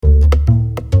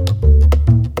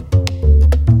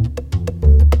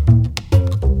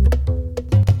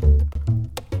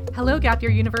Gap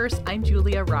Year Universe. I'm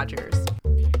Julia Rogers.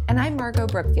 And I'm Margot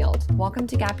Brookfield. Welcome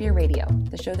to Gap Year Radio,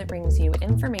 the show that brings you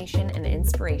information and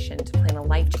inspiration to plan a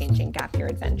life-changing gap year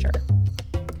adventure.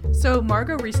 So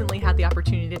Margot recently had the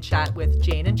opportunity to chat with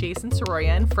Jane and Jason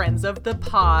Soroyan, friends of the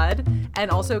pod, and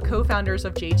also co-founders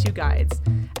of J2 Guides.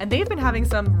 And they've been having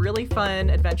some really fun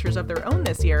adventures of their own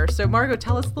this year. So Margot,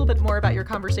 tell us a little bit more about your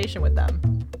conversation with them.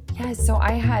 Yes, so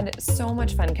I had so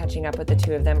much fun catching up with the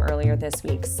two of them earlier this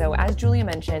week. So as Julia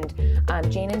mentioned,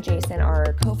 Jane and Jason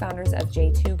are co-founders of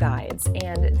J2 Guides,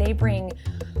 and they bring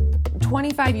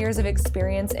 25 years of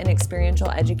experience in experiential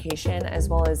education, as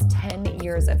well as 10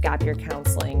 years of gap year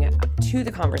counseling to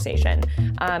the conversation.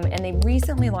 And they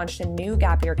recently launched a new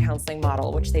gap year counseling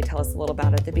model, which they tell us a little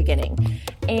about at the beginning.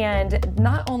 And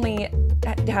not only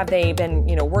have they been,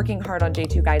 working hard on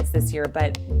J2 Guides this year,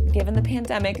 but given the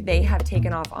pandemic, they have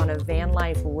taken off on a van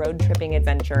life road tripping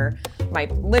adventure,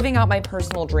 living out my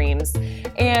personal dreams.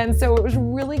 And so it was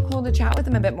really cool to chat with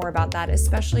them a bit more about that,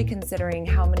 especially considering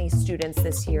how many students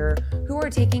this year who are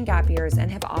taking gap years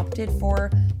and have opted for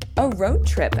a road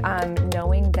trip,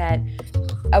 knowing that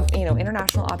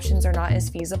international options are not as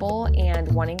feasible and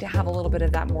wanting to have a little bit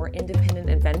of that more independent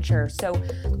adventure. So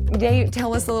they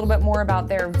tell us a little bit more about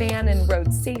their van and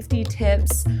road safety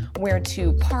tips, where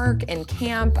to park and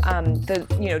camp,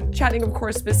 chatting of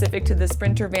course specific to the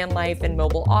Sprinter van life and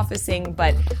mobile officing,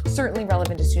 but certainly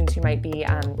relevant to students who might be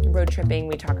road tripping.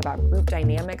 We talk about group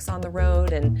dynamics on the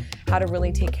road and how to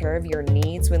really take care of your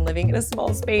needs when living in a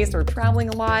small space or traveling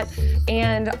a lot,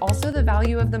 and also the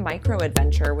value of the micro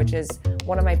adventure, which is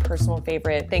one of my personal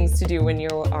favorite things to do when you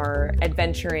are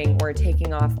adventuring or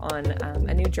taking off on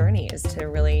a new journey, is to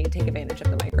really take advantage of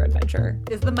the micro adventure.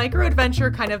 Is the micro adventure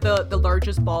kind of the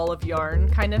largest ball of yarn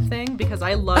kind of thing? Because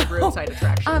I love roadside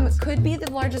attractions. Could be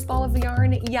the largest ball of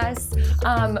yarn, yes.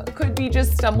 Could be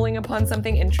just stumbling upon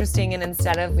something interesting, and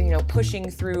instead of, pushing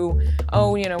through,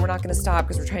 we're not going to stop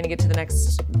because we're trying to get to the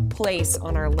next place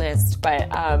on our list.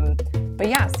 But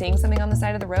yeah, seeing something on the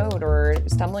side of the road or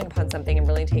stumbling upon something and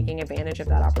really taking advantage of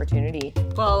that opportunity.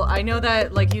 Well, I know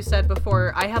that, like you said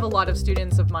before, I have a lot of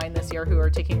students of mine this year who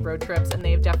are taking road trips, and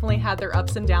they've definitely had their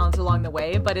ups and downs along the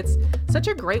way, but it's such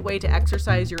a great way to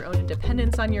exercise your own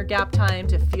independence on your gap time,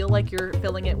 to feel like you're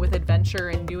filling it with adventure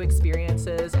and new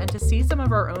experiences, and to see some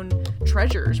of our own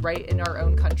treasures right in our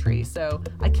own country. So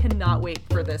I cannot wait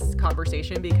for this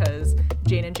conversation, because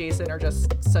Jane and Jason are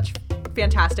just such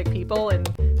fantastic people and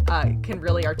can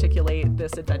really articulate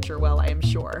this adventure well, I am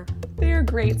sure. They're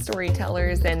great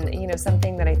storytellers, and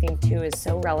something that I think too is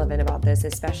so relevant about this,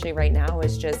 especially right now,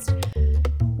 is just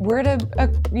we're at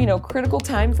a critical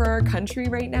time for our country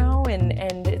right now, and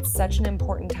it's such an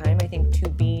important time, I think, to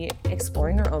be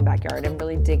exploring our own backyard and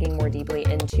really digging more deeply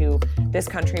into this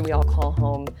country we all call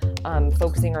home,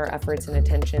 focusing our efforts and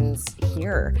attentions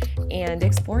here and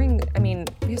exploring.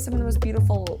 We have some of the most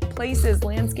beautiful places,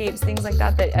 landscapes, things like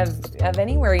that of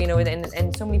anywhere,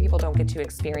 and so many people don't get to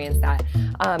experience that.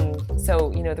 So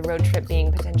the road trip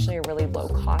being potentially a really low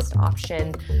cost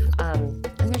option, and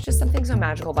there's just something so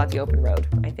magical about the open road.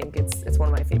 I think it's one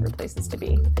of my favorite places to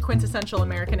be. Quintessential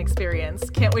American experience.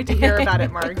 Can't wait to hear about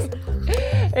it, Margs.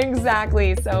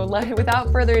 Exactly. So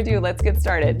without further ado, let's get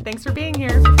started. Thanks for being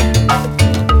here.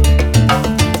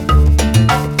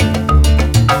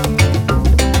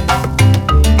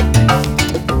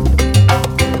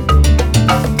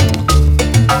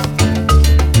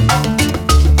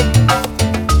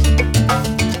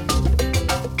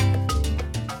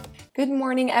 Good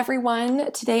morning,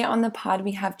 everyone. Today on the pod,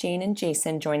 we have Jane and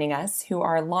Jason joining us, who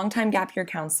are longtime gap year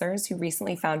counselors who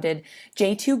recently founded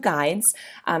J2 Guides,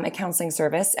 a counseling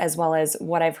service, as well as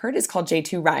what I've heard is called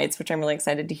J2 Rides, which I'm really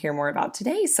excited to hear more about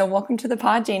today. So welcome to the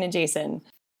pod, Jane and Jason.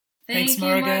 Thanks,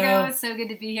 Margot. It's so good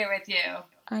to be here with you.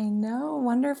 I know.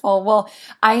 Wonderful. Well,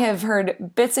 I have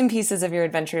heard bits and pieces of your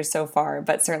adventures so far,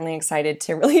 but certainly excited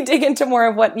to really dig into more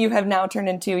of what you have now turned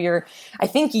into your, I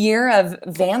think, year of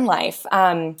van life.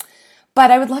 But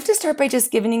I would love to start by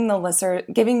just giving the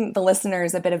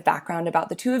listeners a bit of background about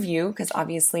the two of you, because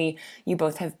obviously you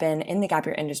both have been in the gap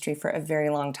year industry for a very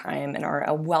long time and are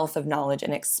a wealth of knowledge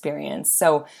and experience.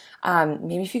 So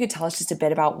maybe if you could tell us just a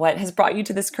bit about what has brought you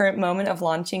to this current moment of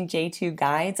launching J2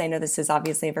 Guides. I know this is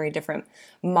obviously a very different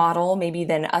model maybe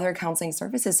than other counseling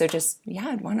services. So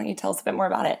why don't you tell us a bit more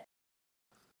about it?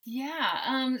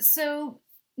 Yeah.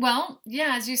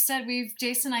 As you said,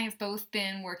 Jason and I have both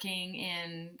been working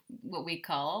in what we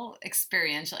call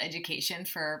experiential education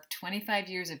for 25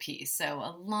 years apiece. So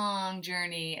a long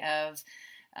journey of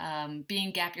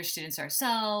being gap year students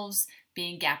ourselves,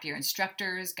 being gap year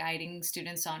instructors, guiding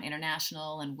students on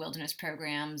international and wilderness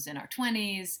programs in our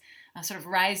 20s, sort of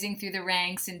rising through the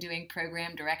ranks and doing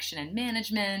program direction and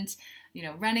management,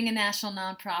 running a national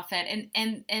nonprofit,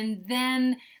 and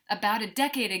then about a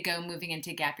decade ago moving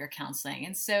into gap year counseling.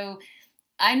 And so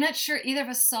I'm not sure either of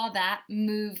us saw that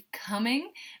move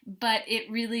coming, but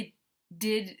it really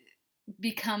did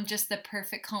become just the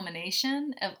perfect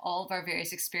culmination of all of our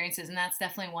various experiences. And that's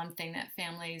definitely one thing that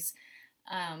families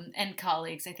and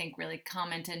colleagues, I think, really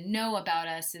comment and know about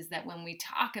us, is that when we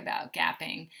talk about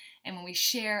gapping and when we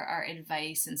share our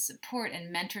advice and support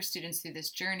and mentor students through this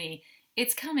journey,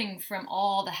 it's coming from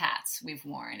all the hats we've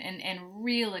worn and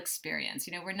real experience.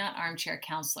 We're not armchair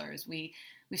counselors. We've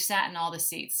sat in all the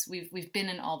seats. We've been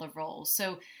in all the roles.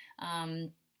 So,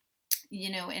 and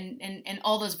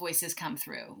all those voices come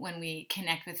through when we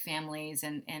connect with families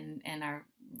and our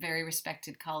very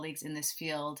respected colleagues in this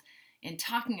field in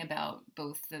talking about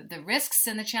both the risks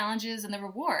and the challenges and the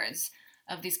rewards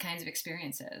of these kinds of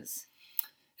experiences.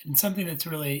 And something that's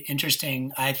really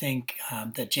interesting, I think,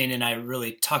 that Jane and I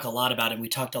really talk a lot about, and we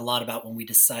talked a lot about when we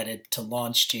decided to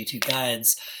launch J2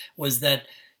 Guides, was that,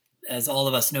 as all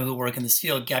of us know who work in this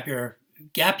field, gap year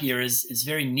is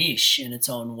very niche in its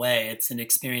own way. It's an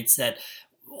experience that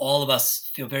all of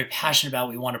us feel very passionate about.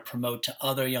 We want to promote to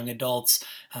other young adults.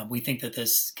 We think that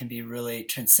this can be really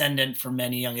transcendent for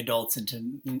many young adults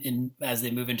as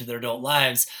they move into their adult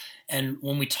lives. And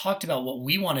when we talked about what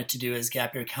we wanted to do as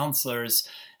gap year counselors,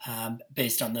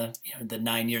 based on the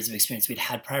 9 years of experience we'd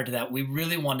had prior to that, we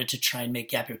really wanted to try and make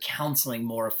gap year counseling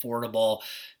more affordable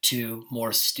to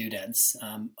more students.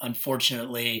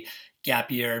 Unfortunately,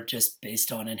 gap year, just based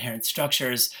on inherent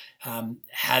structures,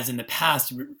 has in the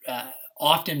past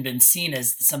often been seen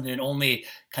as something that only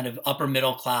kind of upper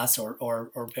middle class or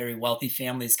very wealthy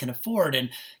families can afford. And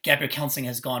gap year counseling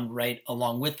has gone right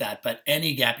along with that. But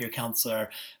any gap year counselor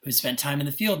who spent time in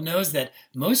the field knows that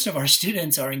most of our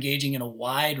students are engaging in a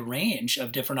wide range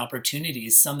of different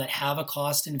opportunities, some that have a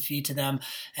cost and fee to them,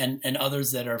 and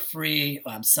others that are free,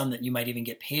 some that you might even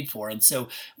get paid for. And so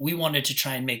we wanted to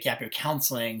try and make gap year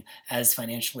counseling as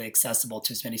financially accessible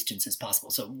to as many students as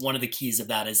possible. So one of the keys of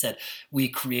that is that we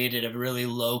created a really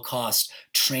low-cost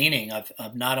training of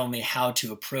not only how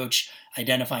to approach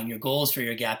identifying your goals for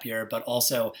your gap year, but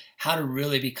also how to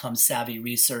really become savvy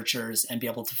researchers and be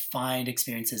able to find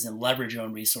experiences and leverage your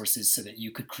own resources so that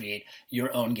you could create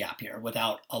your own gap year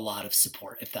without a lot of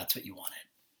support, if that's what you wanted.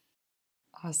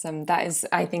 Awesome. That is,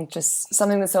 I think, just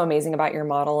something that's so amazing about your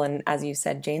model. And as you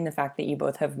said, Jane, the fact that you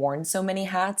both have worn so many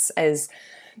hats, as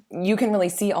you can really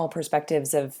see all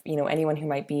perspectives of, anyone who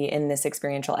might be in this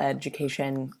experiential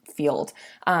education field.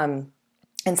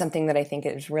 And something that I think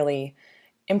is really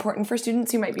important for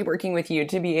students who might be working with you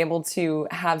to be able to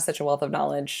have such a wealth of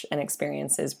knowledge and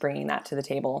experiences, bringing that to the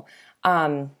table.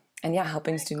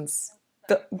 Helping students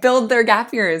build their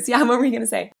gap years. Yeah, what were you going to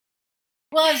say?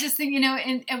 Well, I was just thinking,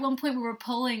 and at one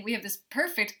point we have this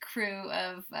perfect crew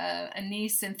of a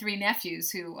niece and 3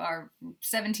 nephews who are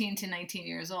 17 to 19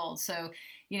 years old. So,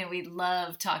 we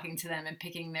love talking to them and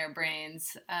picking their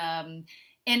brains.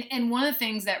 And one of the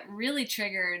things that really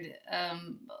triggered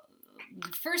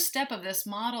the first step of this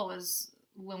model was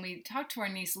when we talked to our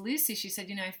niece Lucy. She said,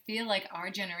 I feel like our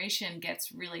generation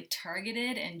gets really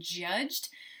targeted and judged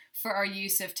for our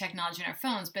use of technology in our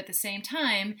phones. But at the same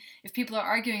time, if people are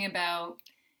arguing about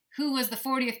who was the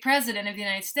 40th president of the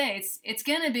United States, it's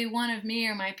going to be one of me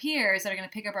or my peers that are going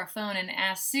to pick up our phone and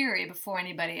ask Siri before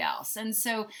anybody else. And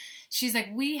so she's like,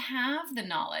 we have the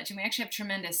knowledge and we actually have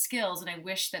tremendous skills, and I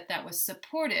wish that was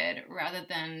supported rather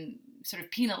than sort of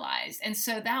penalized. And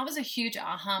so that was a huge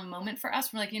aha moment for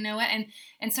us. We're like, you know what?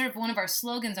 And sort of one of our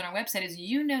slogans on our website is,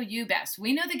 you know you best.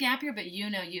 We know the gap year, but you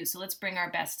know you. So let's bring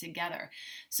our best together.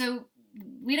 So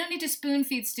we don't need to spoon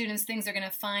feed students things they're going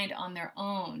to find on their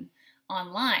own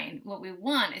online. What we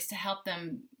want is to help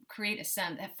them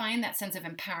find that sense of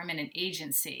empowerment and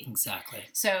agency. Exactly.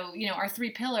 So, our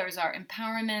 3 pillars are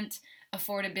empowerment,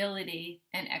 affordability,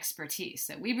 and expertise.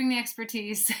 So we bring the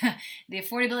expertise, the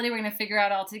affordability we're going to figure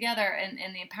out all together, and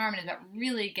the empowerment is about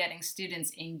really getting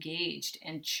students engaged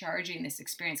and charging this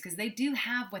experience, because they do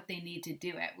have what they need to do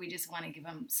it. We just want to give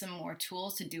them some more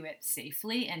tools to do it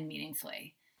safely and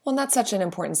meaningfully. Well, and that's such an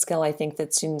important skill, I think,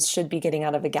 that students should be getting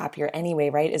out of a gap year anyway,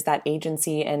 right? Is that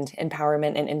agency and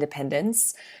empowerment and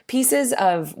independence, pieces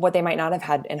of what they might not have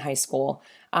had in high school,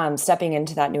 stepping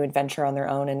into that new adventure on their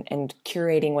own and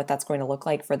curating what that's going to look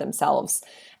like for themselves.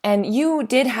 And you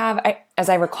did have, as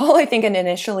I recall, I think an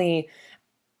initially,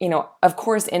 of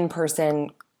course,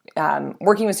 in-person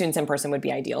working with students in person would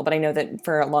be ideal. But I know that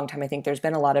for a long time, I think there's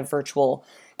been a lot of virtual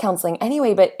counseling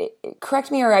anyway. But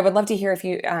correct me, or I would love to hear if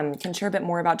you can share a bit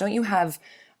more about, don't you have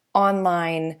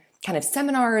online kind of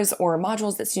seminars or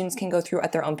modules that students can go through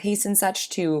at their own pace and such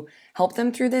to help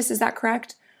them through this? Is that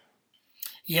correct?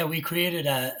 Yeah, we created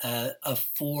a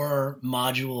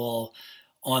 4-module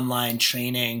online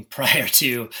training prior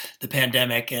to the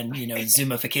pandemic and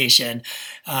Zoomification,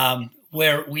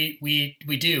 where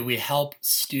we help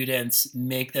students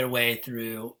make their way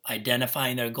through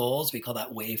identifying their goals. We call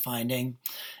that wayfinding.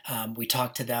 We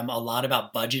talk to them a lot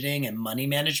about budgeting and money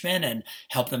management and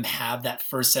help them have that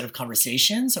first set of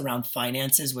conversations around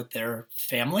finances with their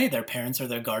family, their parents or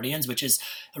their guardians, which is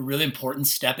a really important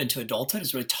step into adulthood,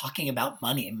 is really talking about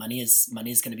money. Money is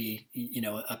going to be,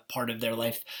 a part of their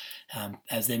life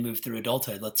as they move through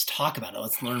adulthood. Let's talk about it.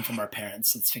 Let's learn from our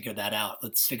parents. Let's figure that out.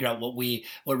 Let's figure out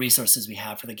what resources we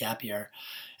have for the gap year.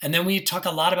 And then we talk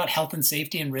a lot about health and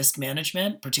safety and risk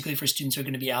management, particularly for students who are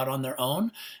going to be out on their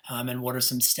own, and what are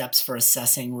some steps for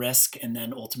assessing risk and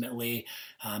then ultimately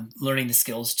learning the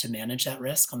skills to manage that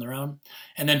risk on their own.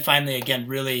 And then finally, again,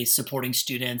 really supporting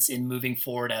students in moving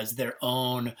forward as their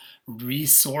own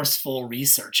resourceful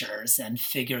researchers and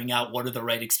figuring out what are the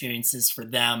right experiences for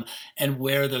them and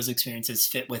where those experiences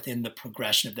fit within the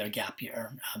progression of their gap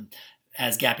year.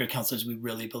 As gap year counselors, we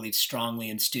really believe strongly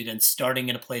in students starting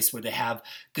in a place where they have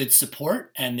good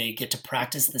support and they get to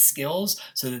practice the skills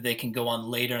so that they can go on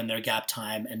later in their gap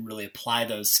time and really apply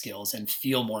those skills and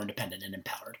feel more independent and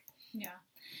empowered. Yeah.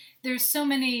 There's so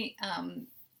many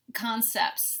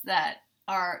concepts that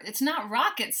it's not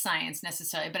rocket science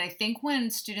necessarily, but I think when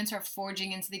students are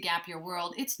forging into the gap year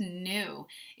world, it's new.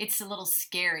 It's a little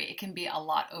scary. It can be a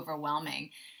lot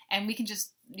overwhelming. And we can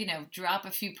just, drop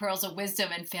a few pearls of wisdom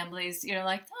and families,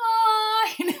 like,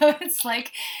 it's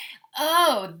like,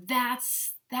 oh,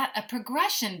 that's a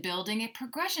progression, building a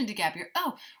progression to gap year.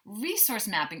 Oh, resource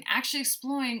mapping, actually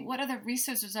exploring what other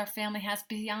resources our family has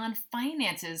beyond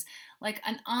finances, like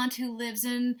an aunt who lives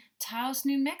in Taos,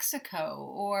 New Mexico,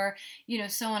 or,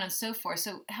 so on and so forth.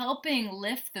 So helping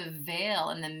lift the veil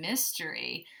and the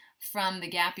mystery from the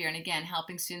gap year, and again,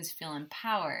 helping students feel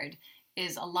empowered,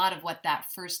 is a lot of what that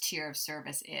first tier of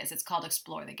service is. It's called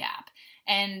Explore the Gap.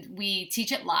 And we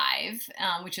teach it live,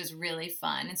 which is really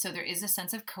fun. And so there is a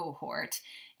sense of cohort.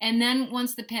 And then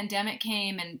once the pandemic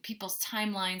came and people's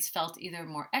timelines felt either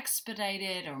more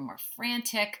expedited or more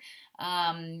frantic,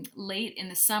 late in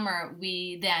the summer,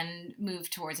 we then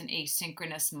moved towards an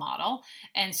asynchronous model.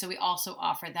 And so we also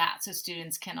offer that. So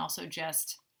students can also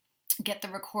just get the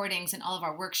recordings and all of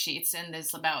our worksheets. And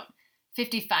there's about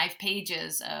 55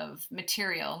 pages of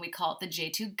material, and we call it the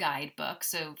J2 Guidebook,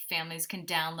 so families can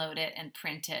download it and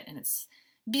print it, and it's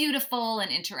beautiful and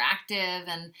interactive,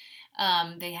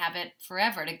 and they have it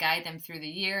forever to guide them through the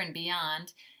year and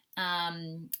beyond.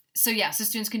 So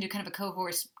students can do kind of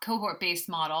a cohort-based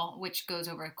model, which goes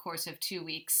over a course of 2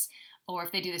 weeks, or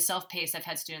if they do the self-paced, I've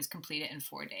had students complete it in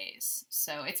 4 days.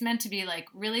 So it's meant to be like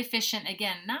really efficient,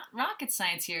 again, not rocket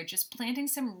science here, just planting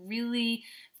some really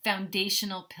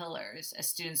foundational pillars as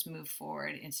students move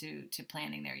forward into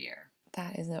planning their year.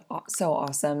 That is so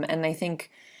awesome. And I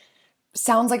think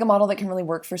sounds like a model that can really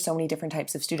work for so many different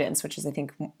types of students, which is, I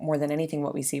think, more than anything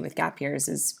what we see with gap years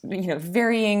is,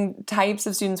 varying types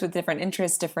of students with different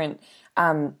interests, different,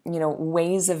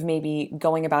 ways of maybe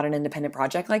going about an independent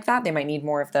project like that. They might need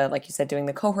more of the, like you said, doing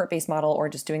the cohort-based model or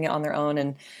just doing it on their own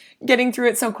and getting through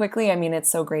it so quickly. I mean, it's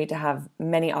so great to have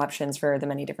many options for the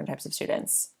many different types of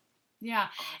students. Yeah.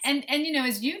 And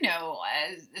as you know,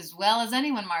 as well as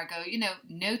anyone, Margot,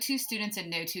 no two students and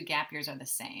no two gap years are the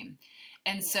same.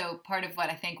 And so part of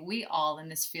what I think we all in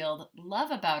this field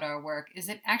love about our work is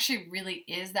it actually really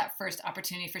is that first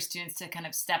opportunity for students to kind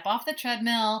of step off the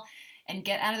treadmill and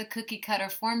get out of the cookie cutter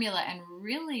formula and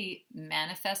really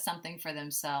manifest something for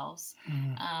themselves.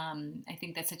 I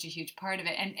think that's such a huge part of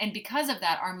it. And because of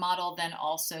that, our model then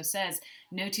also says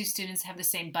no two students have the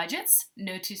same budgets,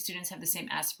 no two students have the same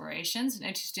aspirations, no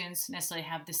two students necessarily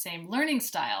have the same learning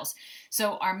styles.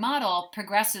 So our model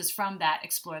progresses from that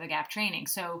Explore the Gap training.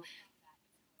 So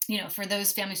for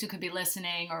those families who could be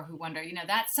listening or who wonder,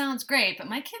 that sounds great, but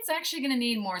my kid's actually going to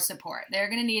need more support. They're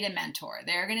going to need a mentor.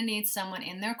 They're going to need someone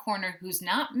in their corner who's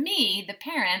not me, the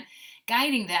parent,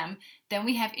 guiding them. Then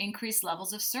we have increased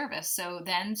levels of service. So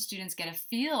then students get a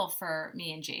feel for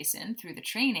me and Jason through the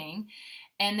training,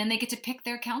 and then they get to pick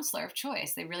their counselor of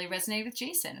choice. They really resonate with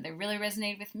Jason, or they really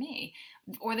resonate with me,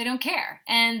 or they don't care.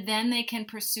 And then they can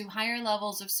pursue higher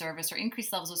levels of service or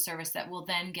increased levels of service that will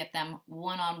then get them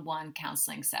one-on-one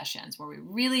counseling sessions where we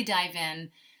really dive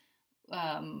in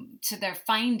to their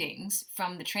findings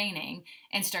from the training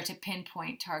and start to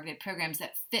pinpoint targeted programs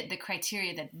that fit the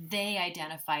criteria that they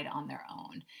identified on their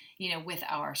own, with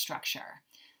our structure.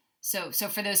 So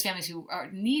for those families who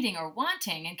are needing or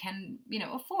wanting and can,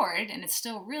 afford, and it's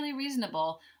still really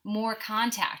reasonable, more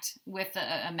contact with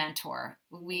a mentor,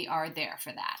 we are there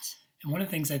for that. And one of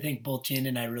the things I think both Jane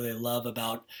and I really love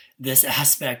about this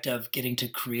aspect of getting to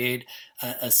create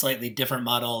a slightly different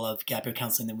model of gap year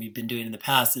counseling than we've been doing in the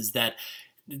past is that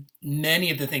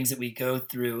many of the things that we go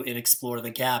through in Explore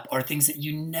the Gap are things that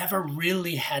you never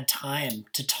really had time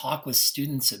to talk with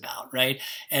students about, right?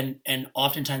 And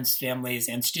oftentimes families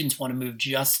and students want to move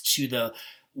just to the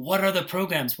what are the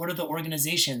programs? What are the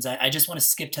organizations? I just want to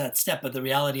skip to that step, but the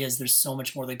reality is there's so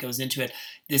much more that goes into it.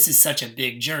 This is such a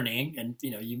big journey, and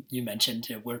you mentioned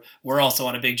we're also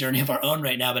on a big journey of our own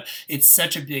right now, but it's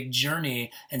such a big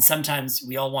journey, and sometimes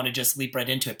we all want to just leap right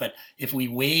into it. But if we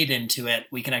wade into it,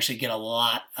 we can actually get a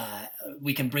lot.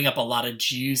 We can bring up a lot of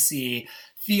juicy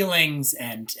feelings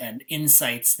and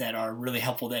insights that are really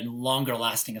helpful and longer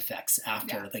lasting effects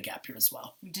after the gap year as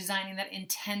well. Designing that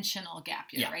intentional gap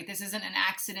year, right? This isn't an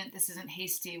accident. This isn't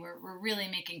hasty. We're really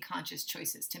making conscious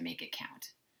choices to make it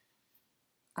count.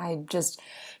 I just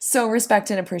so respect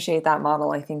and appreciate that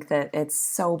model. I think that it's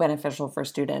so beneficial for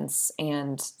students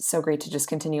and so great to just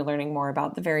continue learning more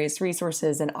about the various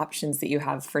resources and options that you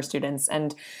have for students.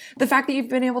 And the fact that you've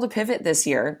been able to pivot this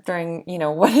year during,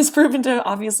 what has proven to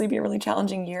obviously be a really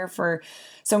challenging year for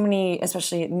so many,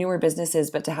 especially newer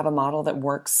businesses, but to have a model that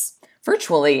works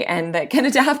virtually and that can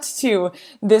adapt to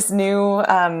this new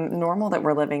normal that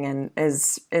we're living in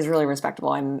is really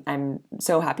respectable. I'm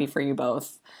so happy for you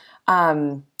both.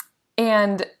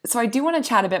 And so I do want to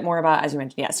chat a bit more about, as you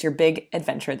mentioned, yes, your big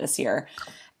adventure this year.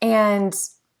 And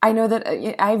I know that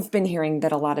I've been hearing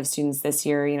that a lot of students this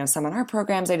year, some in our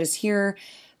programs, I just hear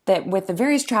that with the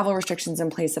various travel restrictions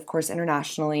in place, of course,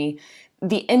 internationally,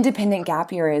 the independent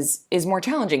gap year is more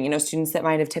challenging. Students that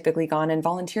might have typically gone and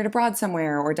volunteered abroad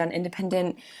somewhere or done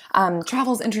independent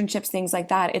travels, internships, things like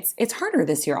that. It's harder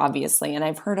this year, obviously. And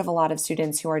I've heard of a lot of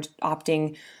students who are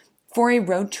opting for a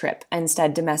road trip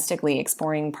instead domestically,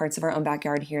 exploring parts of our own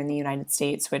backyard here in the United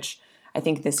States, which I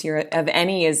think this year of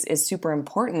any is super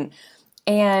important.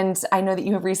 And I know that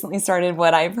you have recently started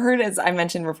what I've heard, as I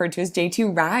mentioned, referred to as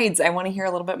J2 Rides. I want to hear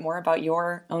a little bit more about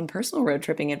your own personal road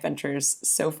tripping adventures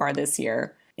so far this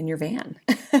year in your van.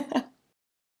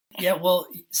 Yeah, well,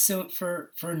 so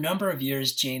for a number of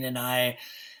years, Jane and I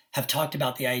have talked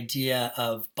about the idea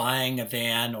of buying a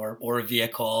van or a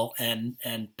vehicle and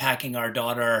packing our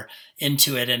daughter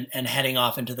into it and heading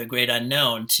off into the great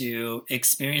unknown to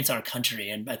experience our country.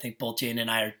 And I think both Jane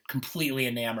and I are completely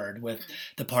enamored with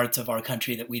the parts of our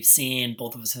country that we've seen.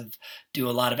 Both of us do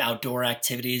a lot of outdoor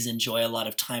activities, enjoy a lot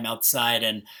of time outside,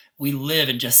 and we live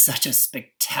in just such a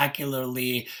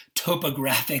spectacularly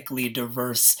topographically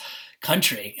diverse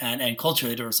country and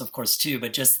culturally diverse, of course, too,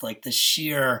 but just like the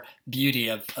sheer beauty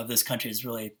of this country is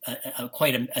really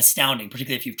quite astounding,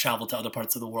 particularly if you've traveled to other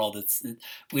parts of the world.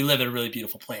 We live in a really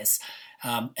beautiful place.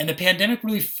 And the pandemic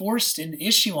really forced an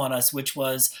issue on us, which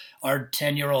was our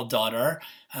 10-year-old daughter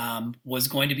was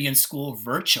going to be in school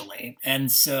virtually.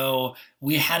 And so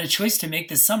we had a choice to make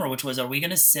this summer, which was, are we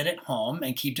going to sit at home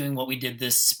and keep doing what we did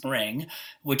this spring,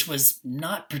 which was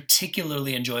not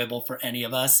particularly enjoyable for any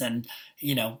of us and,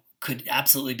 could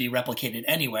absolutely be replicated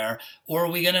anywhere, or are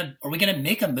we gonna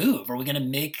make a move? Are we gonna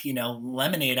make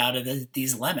lemonade out of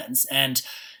these lemons? And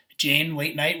Jane,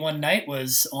 late night one night,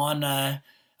 was on a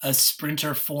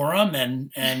Sprinter forum and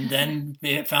then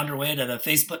found her way to the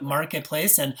Facebook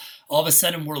Marketplace, and all of a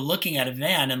sudden we're looking at a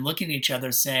van and looking at each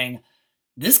other saying,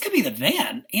 this could be the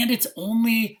van, and it's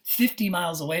only 50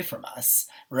 miles away from us,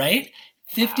 right?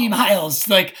 50 miles,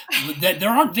 like there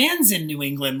aren't vans in New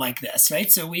England like this,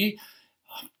 right? So we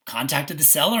contacted the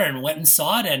seller and went and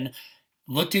saw it and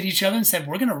looked at each other and said,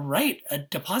 we're going to write a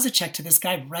deposit check to this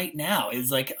guy right now.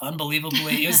 It's like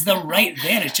unbelievably, it was the right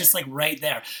van. It's just like right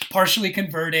there. Partially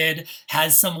converted,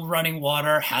 has some running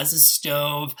water, has a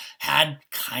stove, had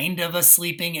kind of a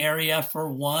sleeping area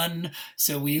for one.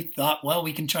 So we thought, well,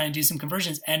 we can try and do some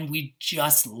conversions. And we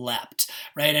just leapt,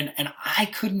 right? And I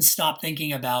couldn't stop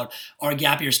thinking about our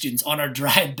gap year students on our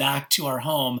drive back to our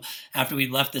home after we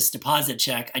left this deposit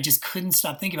check. I just couldn't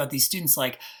stop thinking about these students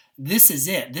like, this is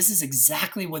it. This is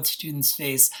exactly what students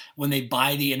face when they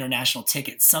buy the international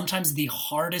tickets. Sometimes the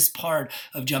hardest part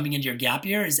of jumping into your gap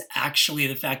year is actually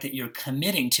the fact that you're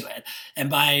committing to it. And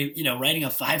by, writing a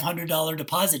 $500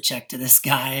 deposit check to this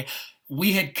guy,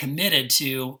 we had committed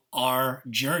to our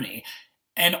journey.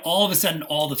 And all of a sudden,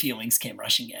 all the feelings came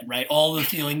rushing in, right? All the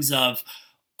feelings of,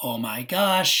 oh my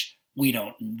gosh, we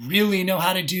don't really know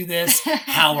how to do this.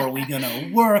 How are we going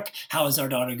to work? How is our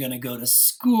daughter going to go to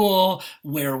school?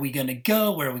 Where are we going to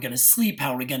go? Where are we going to sleep?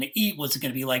 How are we going to eat? What's it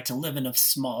going to be like to live in a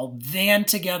small van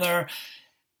together?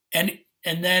 And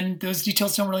then those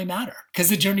details don't really matter because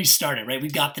the journey started, right? We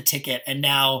got the ticket, and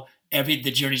now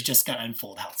the journey's just going to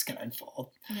unfold how it's going to unfold.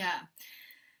 Yeah.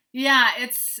 Yeah,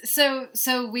 it's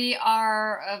so we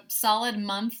are a solid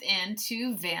month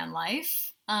into van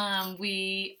life.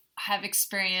 We have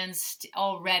experienced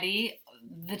already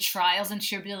the trials and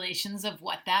tribulations of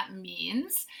what that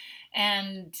means.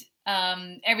 And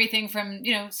everything from,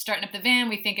 starting up the van,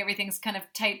 we think everything's kind of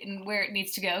tight and where it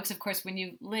needs to go. Because, of course, when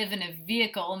you live in a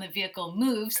vehicle and the vehicle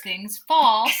moves, things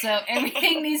fall. So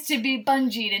everything needs to be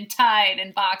bungeed and tied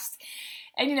and boxed.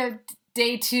 And,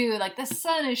 day 2, like the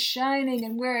sun is shining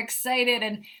and we're excited.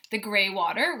 And the gray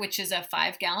water, which is a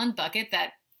 5-gallon bucket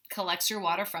that collects your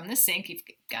water from the sink, you've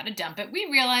got to dump it, we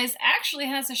realized actually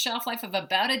has a shelf life of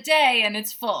about a day and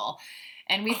it's full.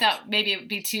 And we thought maybe it would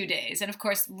be 2 days. And of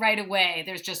course, right away,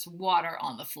 there's just water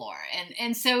on the floor.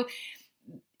 And so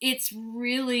it's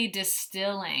really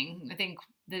distilling. I think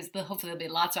hopefully there'll be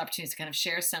lots of opportunities to kind of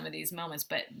share some of these moments,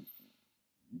 but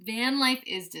van life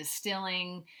is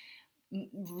distilling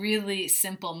really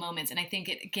simple moments. And I think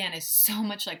it, again, is so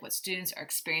much like what students are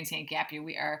experiencing at Gap Year.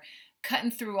 We are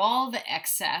cutting through all the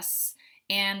excess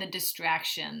and the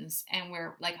distractions, and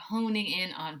we're like honing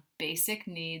in on basic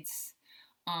needs,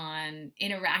 on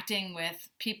interacting with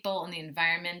people and the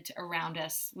environment around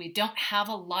us. We don't have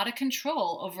a lot of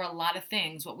control over a lot of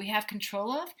things. What we have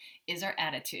control of is our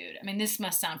attitude. I mean, this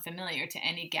must sound familiar to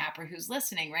any Gapper who's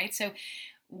listening, right? So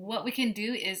what we can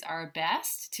do is our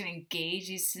best to engage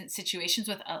these situations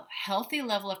with a healthy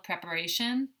level of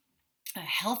preparation, a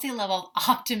healthy level of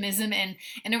optimism, and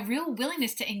a real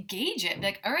willingness to engage it.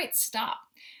 Like, all right, stop.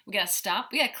 We got to stop.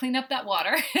 We got to clean up that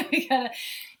water.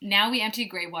 Now we empty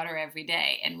gray water every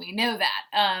day, and we know that.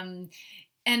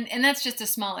 And that's just a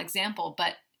small example,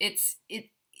 but it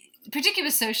particularly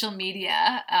with social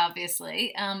media,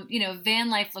 obviously,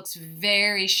 van life looks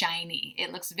very shiny.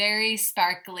 It looks very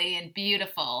sparkly and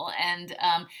beautiful. And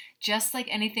just like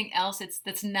anything else,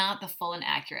 that's not the full and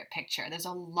accurate picture. There's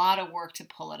a lot of work to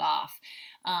pull it off.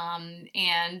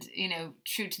 And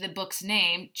true to the book's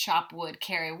name, Chop Wood,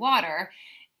 Carry Water,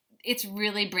 it's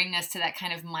really bringing us to that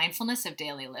kind of mindfulness of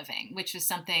daily living, which is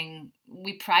something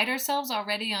we pride ourselves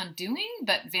already on doing,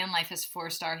 but van life has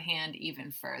forced our hand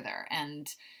even further. And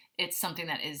it's something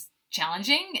that is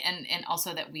challenging and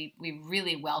also that we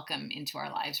really welcome into our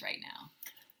lives right now.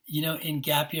 In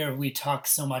Gap Year, we talk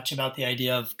so much about the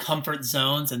idea of comfort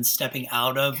zones and stepping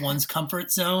out of one's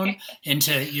comfort zone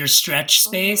into your stretch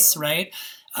space, right?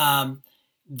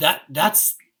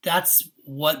 That's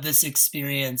what this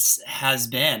experience has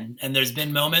been. And there's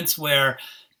been moments where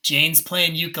Jane's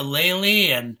playing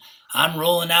ukulele and I'm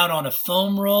rolling out on a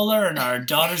foam roller and our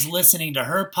daughter's listening to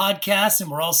her podcast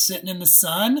and we're all sitting in the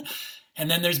sun. And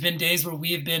then there's been days where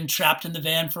we've been trapped in the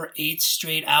van for 8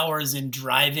 straight hours in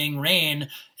driving rain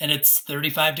and it's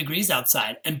 35 degrees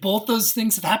outside. And both those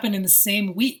things have happened in the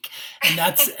same week. And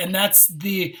that's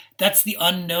the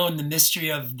unknown, the mystery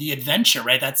of the adventure,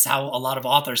 right? That's how a lot of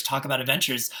authors talk about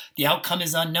adventures. The outcome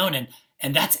is unknown.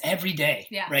 And that's every day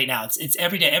right now. It's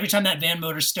every day. Every time that van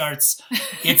motor starts,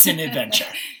 it's an adventure.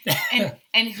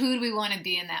 and who do we want to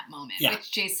be in that moment? Yeah.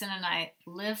 Which Jason and I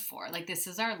live for. Like, this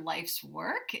is our life's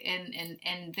work. And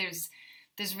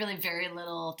there's really very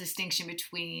little distinction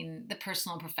between the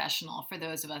personal and professional for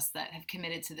those of us that have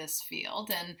committed to this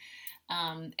field.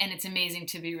 And it's amazing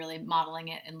to be really modeling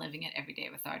it and living it every day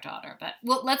with our daughter. But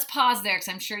let's pause there because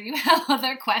I'm sure you have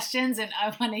other questions and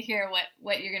I want to hear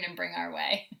what you're going to bring our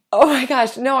way. Oh my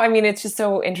gosh. No, I mean, it's just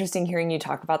so interesting hearing you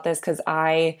talk about this because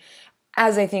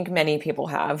as I think many people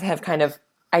have kind of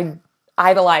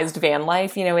idolized van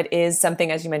life. It is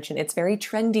something, as you mentioned, it's very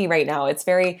trendy right now. It's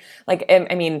very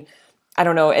I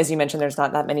don't know, as you mentioned, there's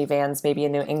not that many vans maybe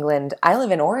in New England. I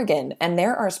live in Oregon and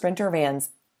there are Sprinter vans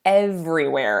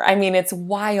everywhere. I mean, it's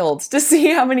wild to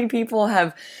see how many people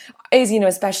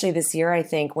especially this year, I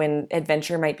think when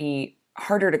adventure might be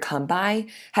harder to come by,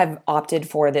 have opted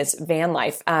for this van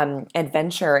life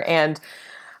adventure. And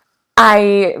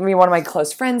one of my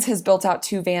close friends has built out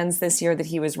 2 vans this year that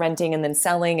he was renting and then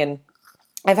selling. And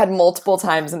I've had multiple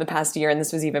times in the past year, and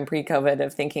this was even pre-COVID,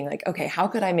 of thinking like, okay, how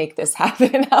could I make this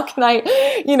happen? How can I,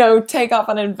 take off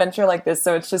on an adventure like this?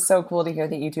 So it's just so cool to hear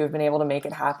that you 2 have been able to make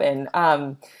it happen.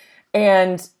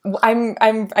 And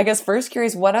I'm I guess first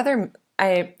curious, what other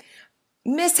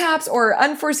mishaps or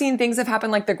unforeseen things have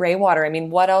happened, like the gray water? I mean,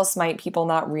 what else might people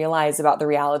not realize about the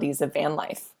realities of van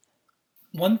life?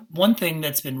 One thing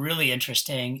that's been really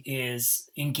interesting is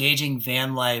engaging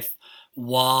van life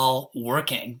while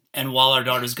working and while our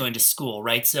daughter's going to school,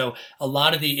 right? So a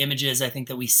lot of the images I think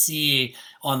that we see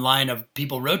online of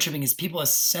people road tripping is people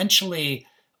essentially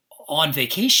on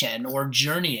vacation or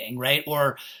journeying, right?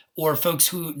 Or folks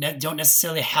who don't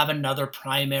necessarily have another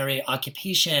primary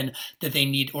occupation that they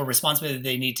need or responsibility that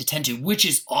they need to tend to, which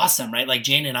is awesome, right? Like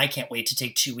Jane and I can't wait to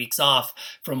take 2 weeks off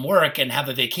from work and have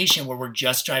a vacation where we're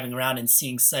just driving around and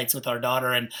seeing sights with our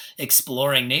daughter and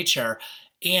exploring nature.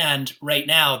 And right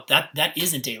now, that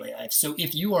isn't daily life. So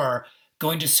if you are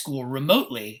going to school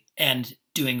remotely and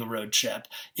doing a road trip,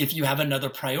 if you have another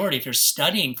priority, if you're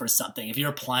studying for something, if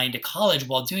you're applying to college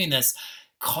while doing this,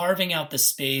 carving out the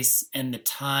space and the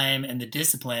time and the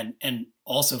discipline and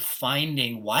also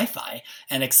finding Wi-Fi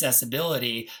and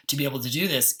accessibility to be able to do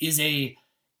this is it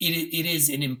is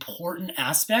an important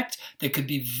aspect that could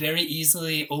be very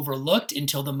easily overlooked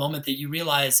until the moment that you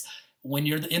realize when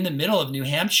you're in the middle of New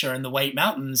Hampshire in the White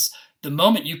Mountains, the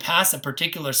moment you pass a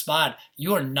particular spot,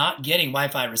 you are not getting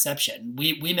Wi-Fi reception.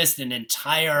 We missed an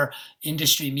entire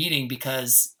industry meeting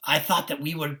because I thought that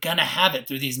we were going to have it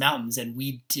through these mountains and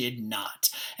we did not.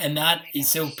 And that is,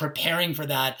 so preparing for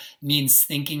that means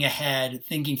thinking ahead,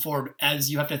 thinking forward,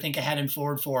 as you have to think ahead and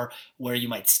forward for where you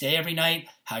might stay every night,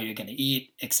 how you're going to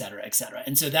eat, et cetera, et cetera.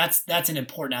 And so that's an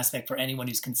important aspect for anyone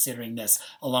who's considering this,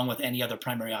 along with any other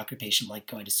primary occupation like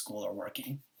going to school or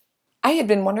working. I had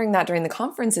been wondering that during the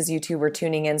conference as you two were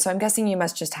tuning in, so I'm guessing you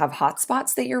must just have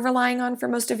hotspots that you're relying on for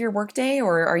most of your workday,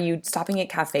 or are you stopping at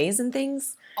cafes and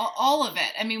things? All of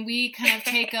it. I mean, we kind of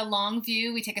take a long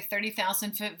view. We take a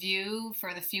 30,000-foot view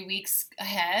for the few weeks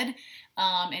ahead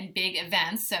and big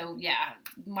events. So, yeah,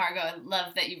 Margot, I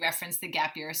love that you referenced the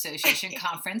Gap Year Association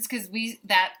conference because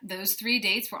those 3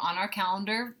 dates were on our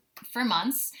calendar for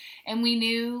months, and we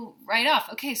knew right off,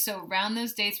 okay, so around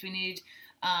those dates we need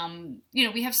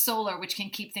we have solar, which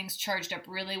can keep things charged up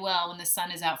really well when the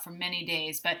sun is out for many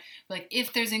days. But like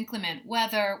if there's inclement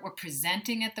weather, we're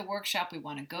presenting at the workshop. We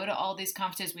want to go to all these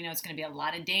conferences. We know it's going to be a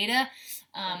lot of data.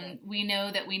 We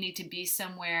know that we need to be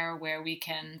somewhere where we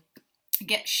can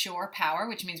get shore power,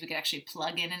 which means we could actually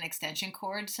plug in an extension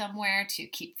cord somewhere to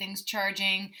keep things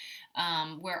charging,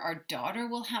 where our daughter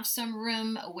will have some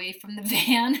room away from the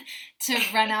van to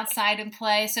run outside and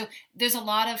play. So there's a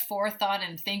lot of forethought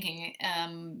and thinking,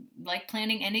 like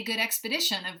planning any good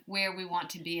expedition of where we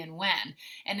want to be and when.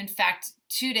 And in fact,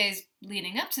 2 days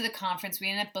leading up to the conference, we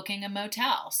ended up booking a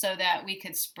motel so that we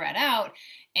could spread out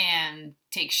and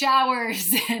take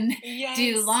showers and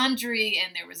do laundry.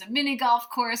 And there was a mini golf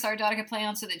course our daughter could play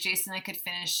on so that Jason and I could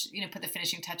finish, put the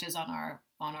finishing touches on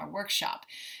our workshop.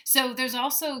 So there's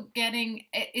also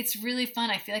it's really fun.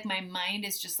 I feel like my mind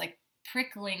is just like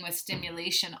prickling with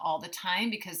stimulation all the time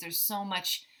because there's so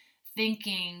much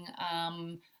thinking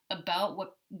about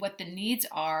what the needs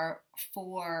are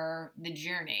for the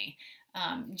journey.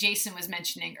 Jason was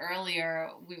mentioning earlier,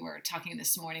 we were talking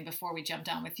this morning before we jumped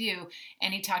on with you,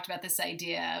 and he talked about this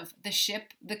idea of the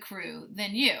ship, the crew,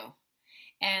 then you.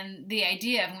 And the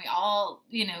idea, and we all,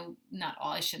 not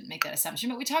all, I shouldn't make that assumption,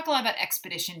 but we talk a lot about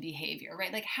expedition behavior,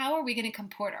 right? Like how are we going to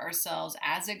comport ourselves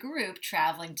as a group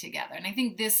traveling together? And I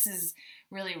think this is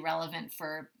really relevant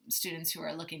for students who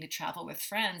are looking to travel with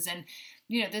friends. And,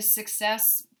 this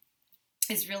success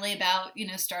is really about,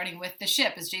 starting with the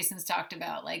ship, as Jason's talked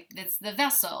about, like it's the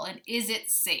vessel and is it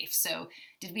safe? So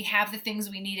did we have the things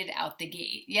we needed out the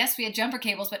gate? Yes, we had jumper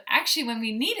cables, but actually when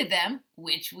we needed them,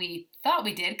 which we thought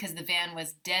we did because the van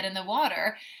was dead in the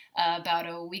water about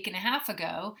a week and a half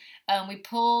ago, we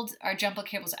pulled our jumper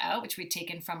cables out, which we'd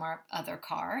taken from our other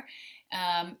car.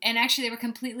 And actually they were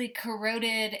completely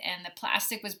corroded and the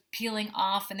plastic was peeling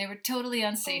off and they were totally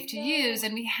unsafe to use.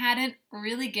 And we hadn't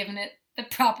really given it the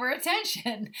proper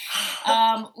attention.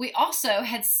 We also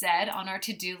had said on our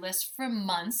to-do list for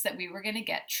months that we were going to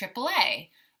get AAA,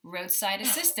 roadside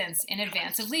assistance, in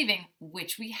advance of leaving,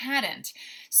 which we hadn't.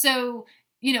 So,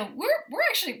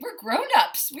 we're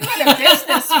grown-ups. We run a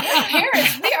business. We're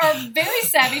parents. We are very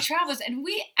savvy travelers, and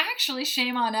we actually,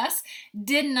 shame on us,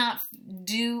 did not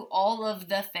do all of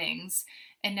the things.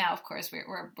 And now, of course,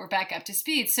 we're back up to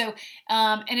speed. So,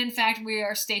 and in fact, we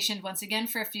are stationed once again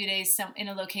for a few days in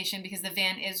a location because the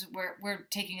van we're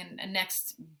taking a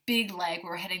next big leg.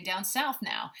 We're heading down south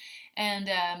now.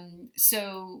 And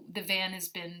so the van has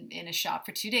been in a shop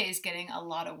for 2 days getting a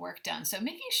lot of work done. So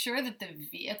making sure that the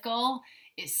vehicle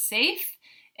is safe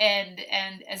and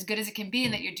as good as it can be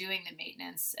and that you're doing the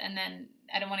maintenance. And then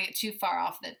I don't want to get too far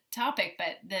off the topic,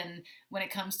 but then when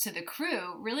it comes to the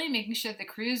crew, really making sure that the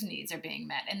crew's needs are being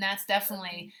met. And that's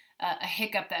definitely a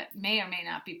hiccup that may or may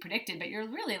not be predicted, but you're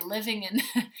really living in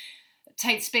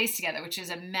tight space together, which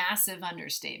is a massive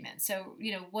understatement. So,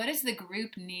 what does the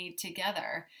group need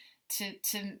together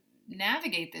to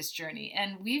navigate this journey.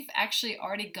 And we've actually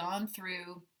already gone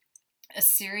through a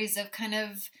series of kind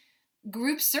of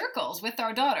group circles with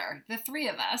our daughter, the three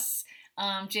of us.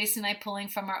 Jason and I pulling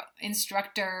from our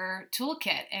instructor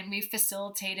toolkit, and we've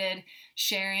facilitated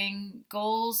sharing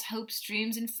goals, hopes,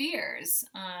 dreams, and fears.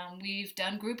 We've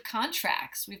done group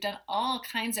contracts. We've done all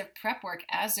kinds of prep work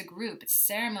as a group. It's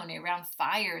ceremony around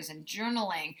fires and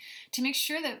journaling to make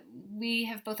sure that we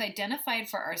have both identified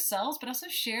for ourselves, but also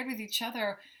shared with each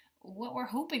other what we're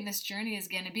hoping this journey is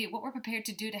going to be, what we're prepared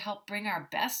to do to help bring our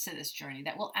best to this journey,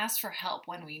 that we'll ask for help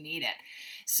when we need it.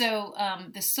 So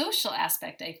the social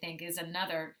aspect, I think, is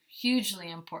another hugely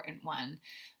important one,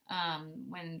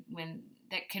 when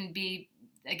that can be,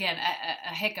 again,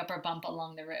 a hiccup or bump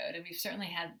along the road. And we've certainly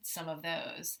had some of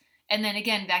those. And then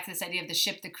again, back to this idea of the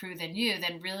ship, the crew, then you,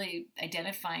 then really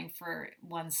identifying for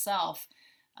oneself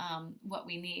what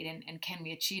we need and can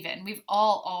we achieve it. And we've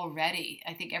all already,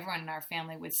 I think everyone in our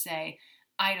family would say,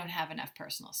 I don't have enough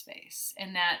personal space.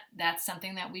 And that's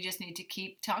something that we just need to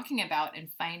keep talking about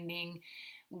and finding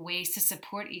ways to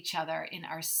support each other in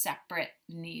our separate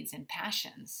needs and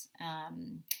passions.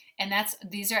 And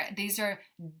these are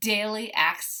daily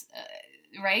acts,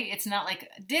 right? It's not like,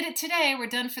 did it today, we're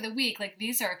done for the week. Like,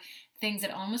 these are things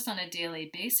that almost on a daily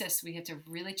basis we have to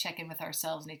really check in with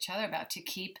ourselves and each other about to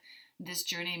keep this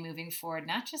journey moving forward,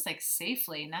 not just like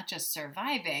safely, not just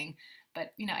surviving,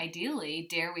 but, ideally,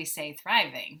 dare we say,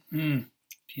 thriving.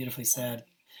 Beautifully said.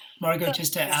 Margot,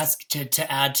 just to ask,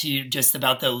 to add to you just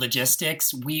about the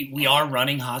logistics, we are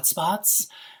running hotspots.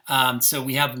 So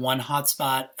we have one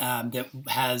hotspot that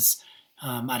has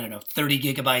 30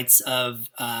 gigabytes of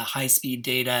high-speed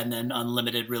data and then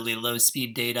unlimited, really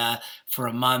low-speed data for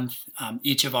a month.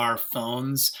 Each of our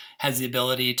phones has the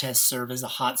ability to serve as a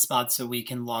hotspot so we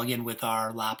can log in with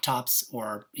our laptops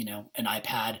or, an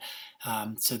iPad.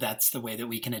 So that's the way that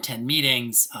we can attend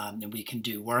meetings and we can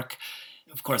do work.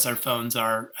 Of course, our phones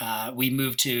are, we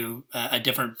moved to a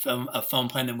different phone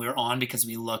plan than we were on because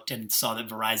we looked and saw that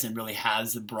Verizon really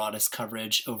has the broadest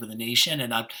coverage over the nation,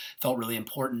 and that felt really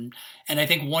important. And I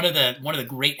think one of the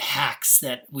great hacks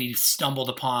that we stumbled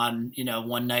upon,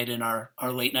 one night in our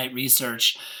late night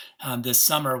research this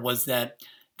summer was that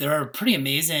there are pretty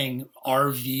amazing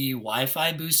RV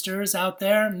Wi-Fi boosters out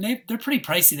there. And they're pretty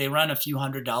pricey. They run a few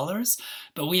 $100s,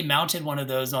 but we mounted one of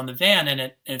those on the van,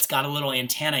 and it's got a little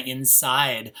antenna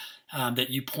inside that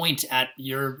you point at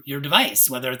your device,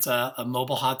 whether it's a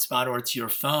mobile hotspot or it's your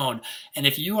phone. And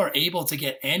if you are able to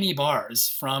get any bars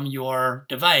from your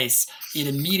device, it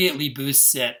immediately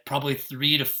boosts it probably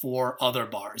 3 to 4 other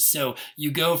bars. So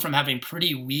you go from having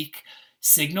pretty weak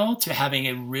signal to having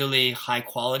a really high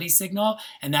quality signal,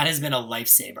 and that has been a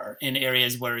lifesaver in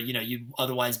areas where you'd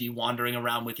otherwise be wandering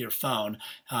around with your phone.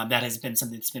 That has been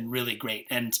something that's been really great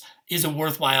and is a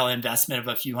worthwhile investment of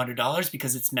a few $100s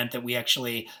because it's meant that we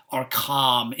actually are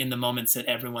calm in the moments that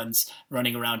everyone's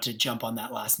running around to jump on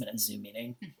that last minute Zoom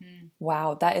meeting. Mm-hmm.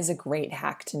 Wow, that is a great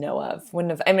hack to know of.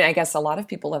 I guess a lot of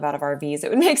people live out of RVs. It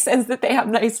would make sense that they have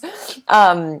nice,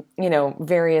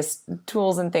 various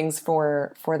tools and things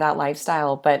for that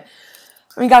lifestyle. But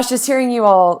gosh, just hearing you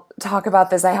all talk about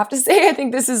this, I have to say, I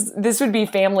think this would be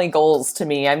family goals to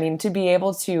me. To be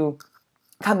able to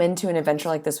come into an adventure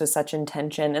like this with such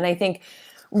intention. And I think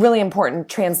really important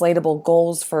translatable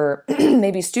goals for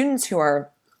maybe students who are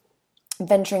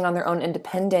venturing on their own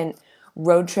independent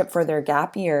road trip for their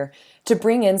gap year, to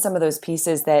bring in some of those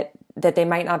pieces that they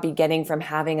might not be getting from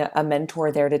having a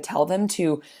mentor there to tell them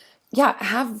to,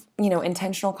 have,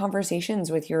 intentional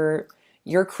conversations with your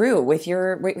crew, with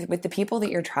the people that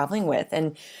you're traveling with,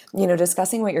 and,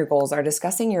 discussing what your goals are,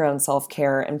 discussing your own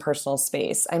self-care and personal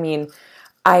space.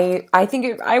 I think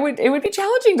it would be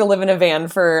challenging to live in a van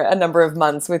for a number of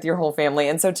months with your whole family.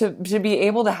 And so to be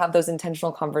able to have those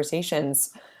intentional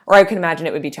conversations, or I can imagine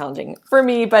it would be challenging for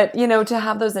me, but, to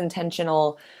have those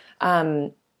intentional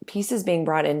pieces being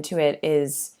brought into it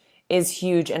is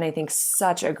huge. And I think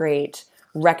such a great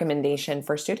recommendation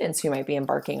for students who might be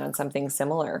embarking on something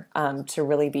similar, to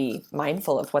really be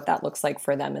mindful of what that looks like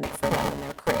for them and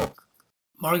their crew.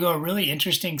 Margot, a really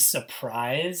interesting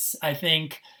surprise, I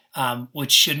think,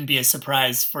 which shouldn't be a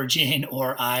surprise for Jane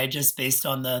or I, just based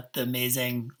on the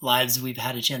amazing lives we've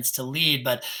had a chance to lead,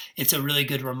 but it's a really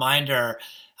good reminder.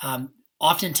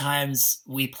 Oftentimes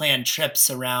we plan trips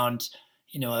around,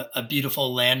 a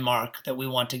beautiful landmark that we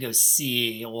want to go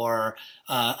see, or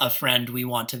a friend we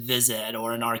want to visit,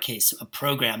 or in our case, a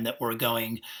program that we're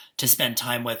going to spend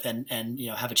time with and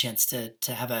have a chance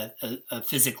to have a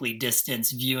physically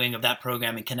distanced viewing of that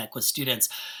program and connect with students.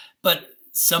 But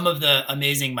some of the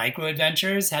amazing micro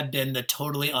adventures have been the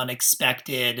totally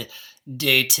unexpected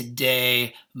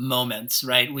day-to-day moments,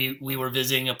 right? We were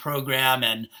visiting a program,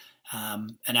 and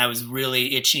I was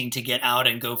really itching to get out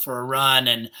and go for a run,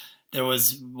 and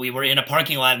we were in a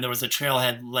parking lot, and there was a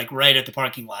trailhead like right at the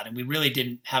parking lot, and we really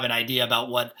didn't have an idea about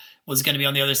what was going to be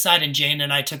on the other side. And Jane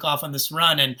and I took off on this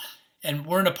run, and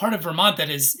we're in a part of Vermont that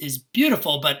is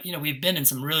beautiful, but we've been in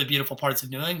some really beautiful parts of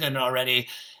New England already,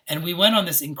 and we went on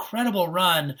this incredible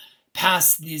run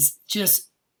past these just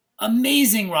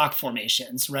amazing rock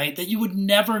formations, right, that you would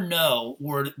never know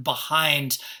were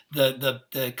behind the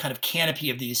kind of canopy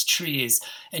of these trees.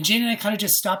 And Jane and I kind of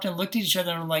just stopped and looked at each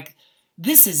other and were like,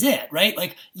 this is it, right?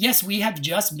 Like, yes, we have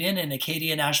just been in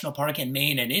Acadia National Park in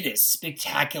Maine, and it is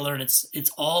spectacular, and it's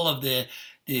all of the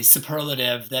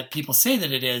superlative that people say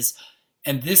that it is.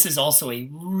 And this is also a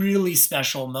really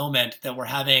special moment that we're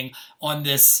having on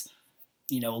this,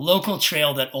 local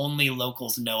trail that only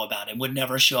locals know about and would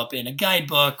never show up in a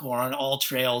guidebook or on All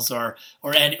Trails or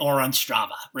on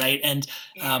Strava, right? And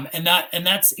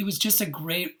it was just a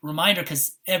great reminder,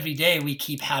 because every day we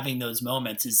keep having those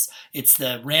moments. It's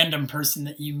the random person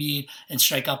that you meet and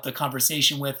strike up the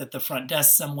conversation with at the front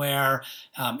desk somewhere.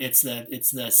 It's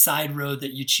the side road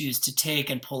that you choose to take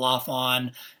and pull off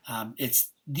on.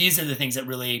 These are the things that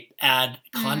really add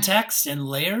context and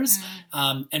layers.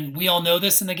 And we all know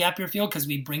this in the Gap Year field because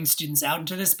we bring students out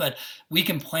into this, but we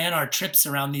can plan our trips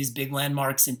around these big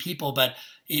landmarks and people, but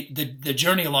the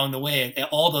journey along the way,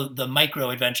 all the micro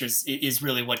adventures is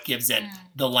really what gives it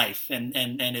the life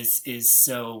and is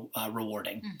so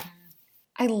rewarding.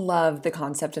 I love the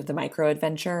concept of the micro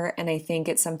adventure. And I think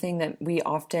it's something that we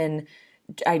often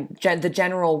the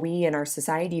general we in our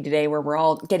society today, where we're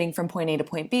all getting from point A to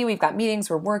point B, we've got meetings,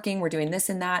 we're working, we're doing this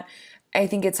and that. I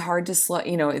think it's hard to slow,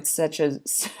 it's such a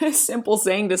simple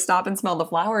saying to stop and smell the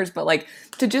flowers, but like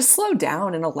to just slow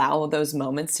down and allow those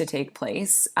moments to take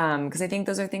place. Because I think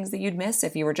those are things that you'd miss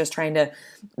if you were just trying to,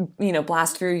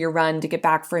 blast through your run to get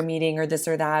back for a meeting or this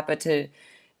or that. But to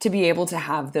be able to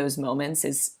have those moments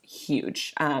is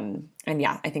huge. And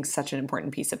yeah, I think such an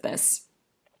important piece of this.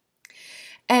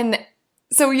 And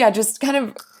so yeah, just kind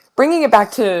of bringing it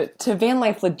back to van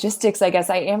life logistics, I guess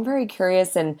I am very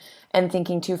curious and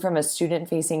thinking too from a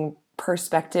student-facing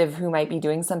perspective who might be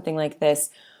doing something like this.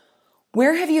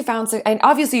 Where have you found, and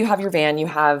obviously you have your van, you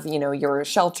have, your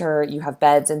shelter, you have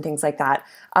beds and things like that.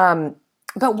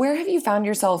 But where have you found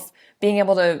yourself being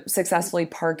able to successfully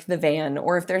park the van?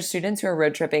 Or if there's students who are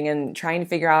road tripping and trying to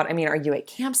figure out, are you at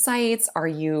campsites? Are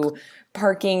you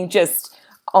parking just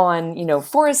on,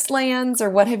 forest lands, or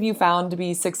what have you found to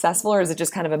be successful, or is it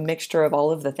just kind of a mixture of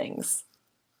all of the things?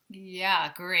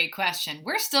 Yeah, great question.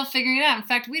 We're still figuring it out. In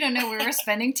fact, we don't know where we're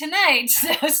spending tonight,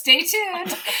 so stay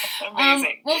tuned.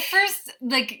 Amazing. Well, first,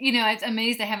 I'm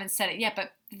amazed I haven't said it yet,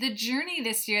 but the journey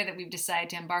this year that we've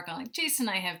decided to embark on, like Jason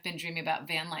and I have been dreaming about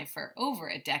van life for over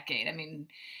a decade.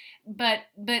 But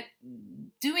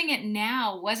doing it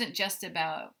now wasn't just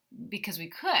about because we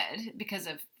could, because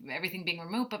of everything being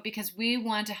remote, but because we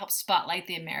wanted to help spotlight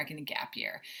the American gap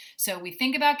year. So we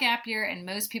think about gap year and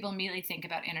most people immediately think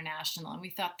about international. And we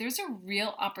thought there's a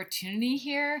real opportunity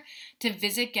here to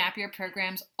visit gap year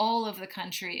programs all over the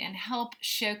country and help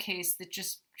showcase the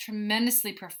just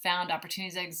tremendously profound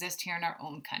opportunities that exist here in our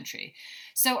own country.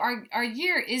 So our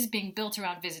year is being built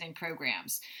around visiting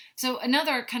programs. So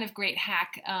another kind of great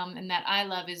hack and that I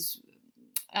love is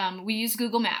we use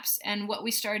Google Maps. And what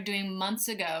we started doing months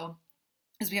ago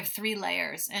is we have 3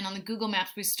 layers. And on the Google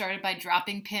Maps, we started by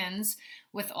dropping pins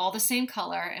with all the same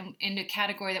color and into a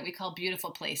category that we call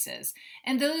beautiful places.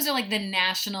 And those are like the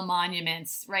national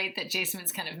monuments, right, that Jason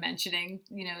was kind of mentioning,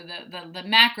 the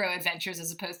macro adventures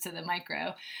as opposed to the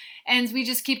micro. And we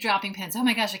just keep dropping pins. Oh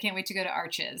my gosh, I can't wait to go to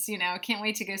Arches, can't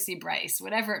wait to go see Bryce,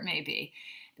 whatever it may be.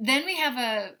 Then we have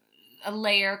a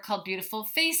layer called Beautiful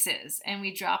Faces, and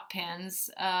we drop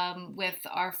pins with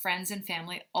our friends and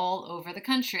family all over the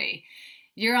country.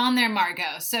 You're on there,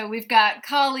 Margot. So we've got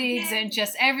colleagues and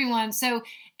just everyone. So,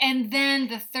 and then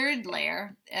the third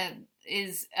layer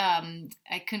is,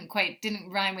 didn't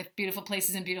rhyme with Beautiful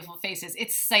Places and Beautiful Faces.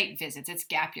 It's site visits, it's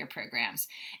gap year programs.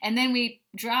 And then we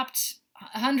dropped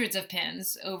hundreds of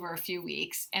pins over a few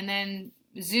weeks and then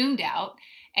zoomed out.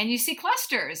 And you see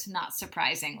clusters, not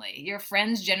surprisingly. Your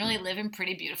friends generally live in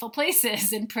pretty beautiful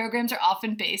places, and programs are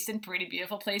often based in pretty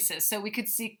beautiful places. So we could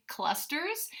see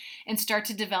clusters and start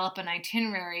to develop an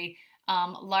itinerary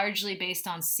largely based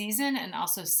on season and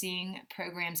also seeing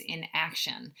programs in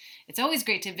action. It's always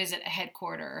great to visit a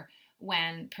headquarter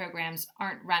when programs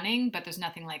aren't running, but there's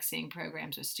nothing like seeing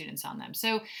programs with students on them.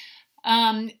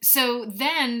 So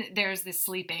then there's the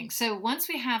sleeping. So once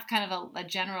we have kind of a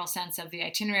general sense of the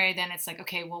itinerary, then it's like,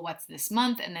 okay, well, what's this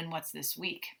month? And then what's this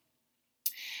week?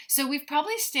 So we've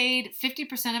probably stayed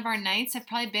 50% of our nights have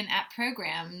probably been at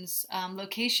programs,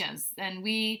 locations, and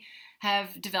we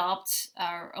have developed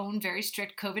our own very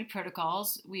strict COVID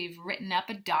protocols. We've written up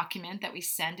a document that we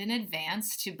send in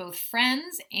advance to both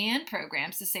friends and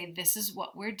programs to say, this is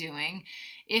what we're doing.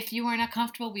 If you are not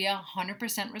comfortable, we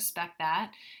 100% respect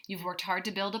that. You've worked hard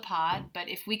to build a pod, but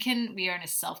if we are in a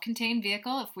self-contained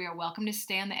vehicle. If we are welcome to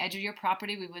stay on the edge of your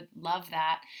property, we would love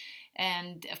that.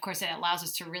 And of course, it allows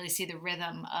us to really see the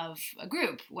rhythm of a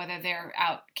group, whether they're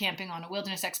out camping on a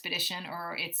wilderness expedition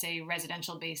or it's a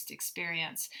residential-based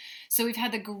experience. So we've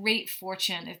had the great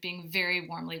fortune of being very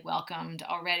warmly welcomed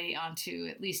already onto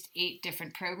at least 8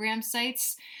 different program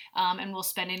sites. And we'll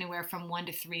spend anywhere from 1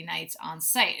 to 3 nights on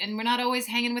site. And we're not always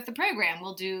hanging with the program.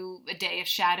 We'll do a day of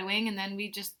shadowing, and then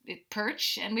we just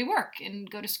perch and we work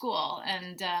and go to school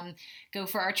and go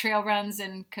for our trail runs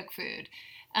and cook food.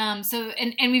 And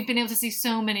we've been able to see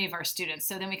so many of our students.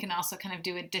 So then we can also kind of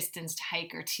do a distanced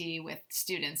hike or tea with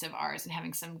students of ours and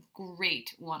having some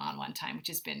great one-on-one time, which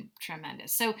has been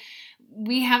tremendous. So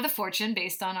we have the fortune,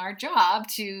 based on our job,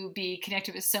 to be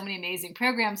connected with so many amazing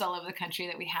programs all over the country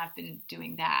that we have been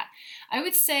doing that. I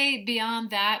would say beyond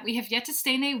that, we have yet to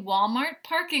stay in a Walmart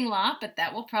parking lot, but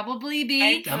that will probably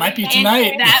be... That might be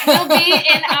tonight. That will be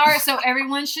in our... So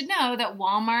everyone should know that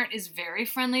Walmart is very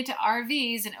friendly to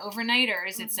RVs and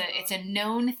overnighters. It's a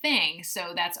known thing,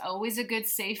 so that's always a good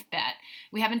safe bet.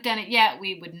 We haven't done it yet.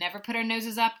 We would never put our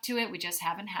noses up to it. We just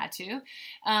haven't had to.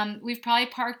 We've probably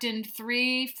parked in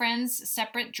 3 friends'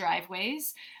 separate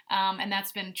driveways, and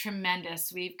that's been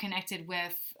tremendous. We've connected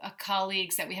with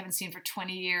colleagues that we haven't seen for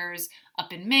 20 years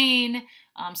up in Maine.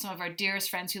 Some of our dearest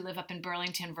friends who live up in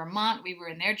Burlington, Vermont, we were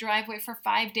in their driveway for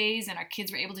 5 days, and our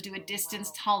kids were able to do a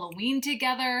distanced Halloween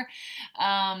together.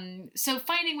 So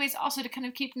finding ways also to kind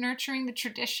of keep nurturing the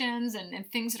traditions and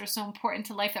things that are so important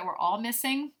to life that we're all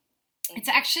missing. It's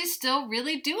actually still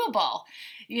really doable,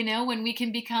 when we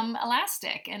can become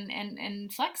elastic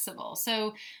and flexible.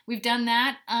 So we've done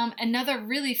that. Another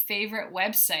really favorite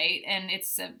website, and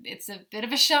it's a bit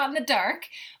of a shot in the dark,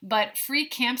 but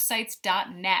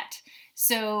freecampsites.net.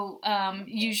 So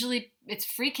usually it's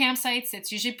free campsites.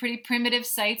 It's usually pretty primitive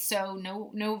sites, so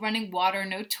no running water,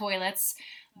 no toilets.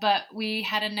 But we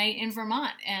had a night in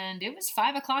Vermont, and it was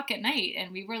 5 o'clock at night,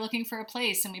 and we were looking for a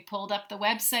place, and we pulled up the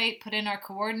website, put in our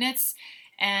coordinates,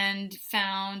 and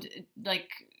found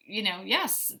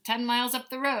 10 miles up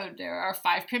the road, there are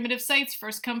 5 primitive sites,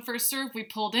 first come, first serve. We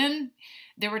pulled in.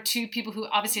 There were 2 people who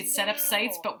obviously had set up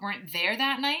sites but weren't there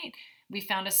that night. We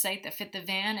found a site that fit the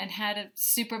van and had a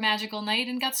super magical night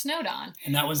and got snowed on.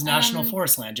 And that was National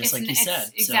Forest land, just like you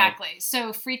said. Exactly.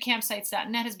 So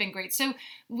freecampsites.net has been great. So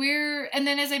and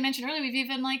then as I mentioned earlier, we've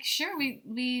even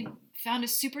we found a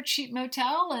super cheap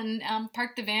motel and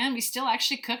parked the van. We still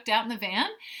actually cooked out in the van,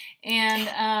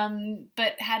 and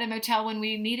but had a motel when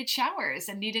we needed showers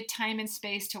and needed time and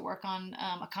space to work on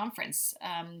a conference.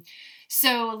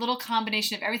 So a little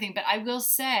combination of everything. But I will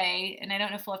say, and I don't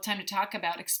know if we'll have time to talk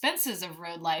about expenses of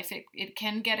road life, it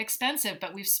can get expensive,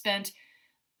 but we've spent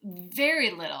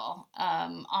very little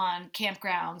on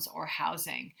campgrounds or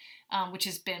housing, which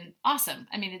has been awesome.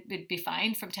 I mean, it would be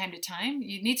fine from time to time.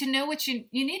 You need to know what you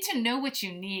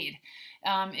need.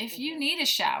 If you need a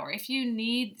shower, if you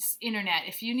need internet,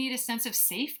 if you need a sense of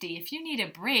safety, if you need a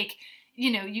break,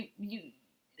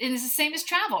 and it's the same as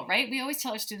travel, right? We always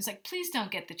tell our students, please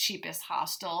don't get the cheapest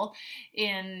hostel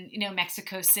in,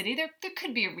 Mexico City. There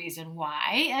could be a reason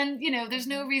why. And, there's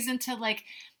no reason to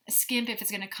skimp if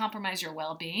it's going to compromise your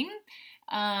well-being.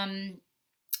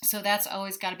 So that's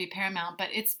always got to be paramount. But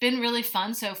it's been really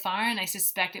fun so far, and I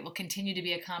suspect it will continue to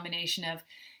be a combination of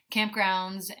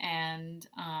campgrounds and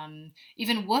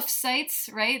even WWOOF sites,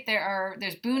 right?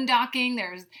 There's boondocking.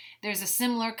 There's a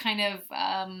similar kind of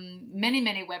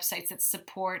many websites that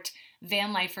support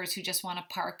van lifers who just want to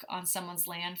park on someone's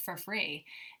land for free.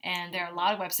 And there are a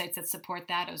lot of websites that support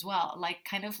that as well, like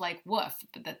WWOOF,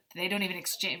 but that they don't even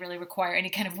really require any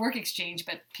kind of work exchange,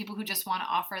 but people who just want to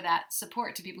offer that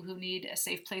support to people who need a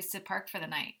safe place to park for the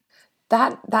night.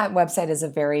 That website is a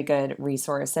very good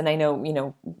resource. And I know,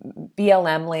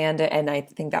 BLM land, and I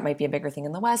think that might be a bigger thing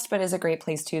in the West, but is a great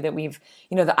place too that we've,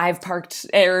 that I've parked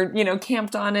or,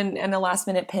 camped on in a last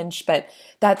minute pinch, but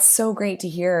that's so great to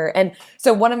hear. And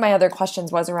so one of my other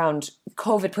questions was around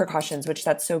COVID precautions, which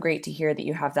that's so great to hear that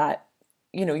you have that,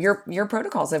 your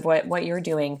protocols of what you're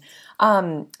doing.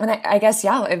 And I guess,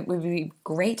 it would be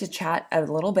great to chat a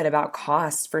little bit about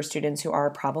costs for students who are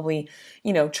probably,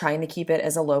 trying to keep it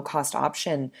as a low cost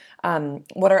option.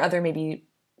 What are other maybe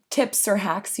tips or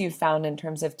hacks you've found in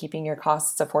terms of keeping your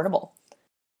costs affordable?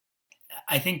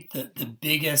 I think the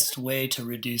biggest way to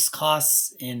reduce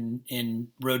costs in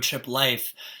road trip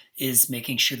life is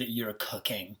making sure that you're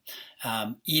cooking.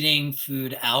 Eating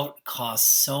food out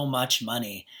costs so much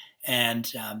money.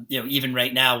 And even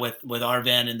right now with our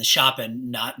van in the shop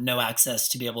and no access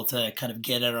to be able to kind of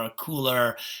get at our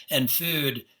cooler and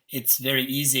food, it's very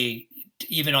easy,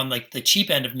 even on like the cheap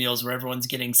end of meals where everyone's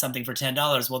getting something for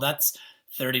 $10. Well, that's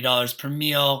 $30 per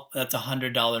meal. That's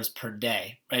 $100 per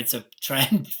day, right? So try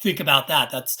and think about that.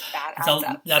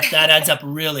 That adds up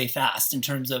really fast in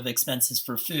terms of expenses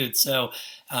for food. So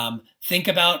think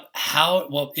about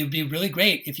it would be really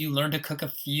great if you learn to cook a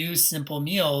few simple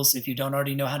meals, if you don't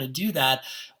already know how to do that,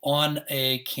 on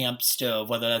a camp stove,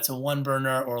 whether that's a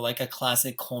 1-burner or like a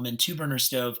classic Coleman 2-burner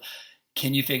stove.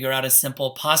 Can you figure out a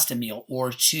simple pasta meal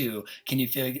or two? Can you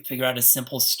figure out a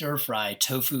simple stir fry?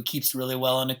 Tofu keeps really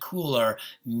well in a cooler.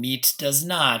 Meat does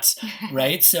not,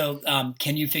 right? So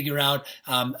can you figure out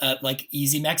like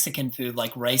easy Mexican food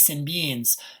like rice and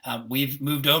beans? We've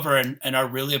moved over and are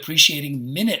really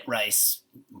appreciating minute rice.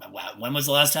 Wow, when was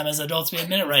the last time as adults we had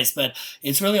minute rice? But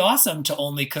it's really awesome to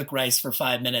only cook rice for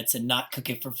 5 minutes and not cook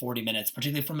it for 40 minutes,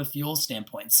 particularly from a fuel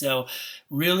standpoint. So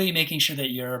really making sure that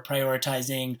you're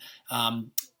prioritizing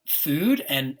food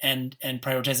and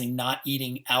prioritizing not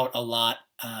eating out a lot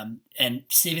and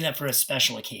saving that for a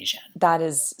special occasion. That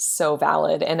is so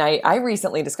valid. And I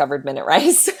recently discovered minute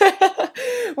rice,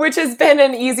 which has been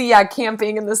an easy,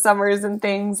 camping in the summers and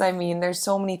things. I mean, there's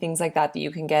so many things like that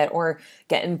you can get or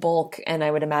get in bulk. And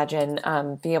I would imagine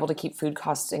be able to keep food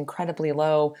costs incredibly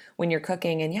low when you're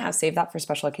cooking and save that for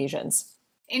special occasions.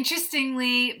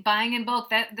 Interestingly, buying in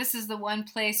bulk, this is the one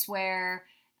place where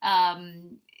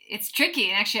it's tricky.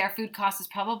 And actually our food cost is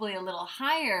probably a little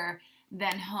higher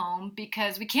than home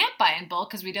because we can't buy in bulk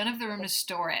because we don't have the room to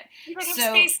store it.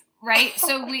 Right.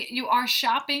 So you are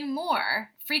shopping more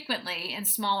frequently in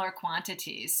smaller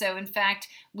quantities. So in fact,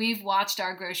 we've watched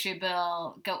our grocery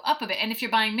bill go up a bit. And if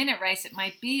you're buying minute rice, it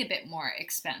might be a bit more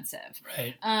expensive.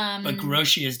 Right. But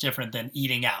grocery is different than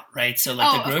eating out, right? So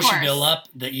like the grocery bill up,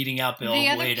 the eating out bill way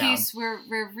down. The other piece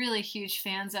we're really huge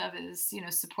fans of is,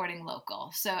 supporting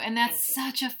local. So, and that's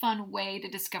such a fun way to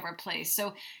discover a place.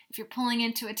 So if you're pulling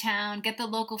into a town, get the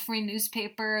local free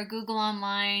newspaper, Google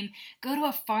online, go to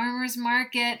a farmer's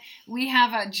market. We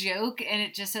have a joke and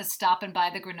it just says stop and buy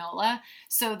the granola.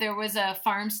 So there was a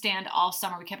farm stand all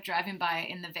summer. We kept driving by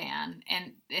in the van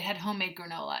and it had homemade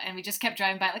granola and we just kept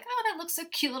driving by like, oh, that looks a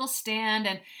cute little stand.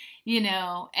 And,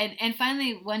 and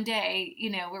finally one day,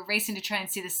 we're racing to try and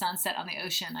see the sunset on the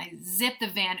ocean. I zip the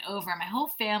van over and my whole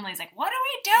family's like, what are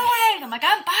we doing? I'm like,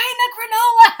 I'm buying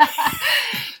the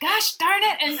granola. Gosh darn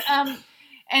it.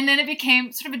 And then it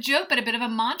became sort of a joke, but a bit of a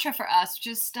mantra for us.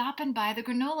 Just stop and buy the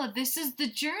granola. This is the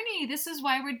journey. This is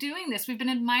why we're doing this. We've been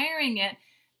admiring it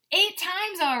 8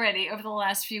 times already over the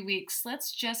last few weeks.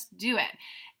 Let's just do it.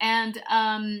 And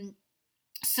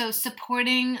so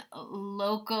supporting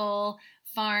local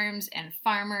farms and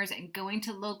farmers and going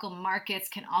to local markets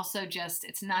can also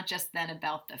it's not just then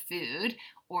about the food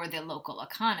or the local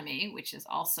economy, which is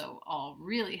also all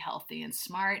really healthy and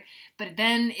smart. But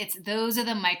then those are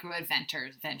the micro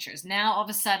adventures. Now, all of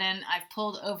a sudden, I've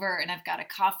pulled over and I've got a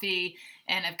coffee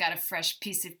and I've got a fresh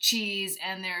piece of cheese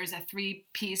and there's a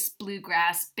 3-piece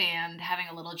bluegrass band having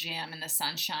a little jam in the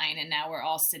sunshine. And now we're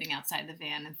all sitting outside the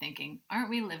van and thinking, aren't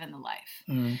we living the life?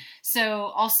 Mm. So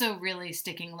also really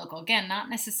sticking local. Again, not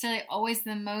necessarily always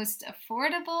the most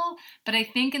affordable, but I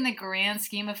think in the grand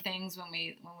scheme of things, when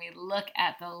we look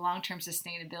at the long-term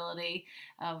sustainability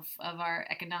of our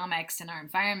economics and our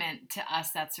environment, to us,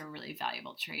 that's a really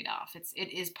valuable trade-off.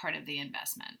 It is part of the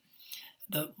investment.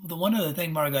 The one other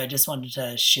thing, Margo, I just wanted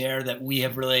to share that we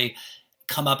have really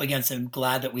come up against and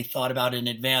glad that we thought about in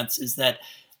advance is that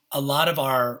a lot of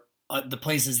the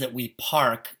places that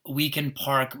we can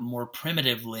park more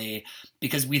primitively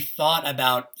because we thought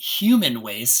about human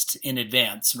waste in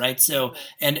advance, right? So,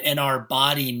 and our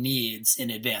body needs in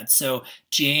advance. So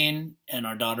Jane and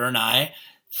our daughter and I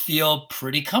feel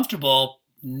pretty comfortable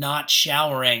not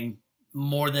showering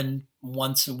more than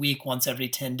once a week, once every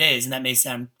 10 days. And that may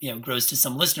sound, gross to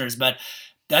some listeners, but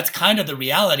that's kind of the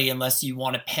reality unless you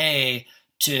want to pay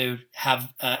to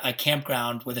have a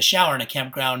campground with a shower, and a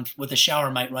campground with a shower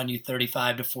might run you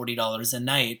 $35 to $40 a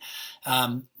night.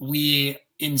 We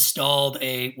installed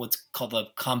what's called a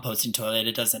composting toilet.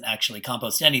 It doesn't actually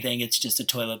compost anything. It's just a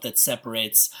toilet that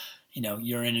separates,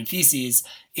 urine and feces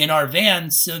in our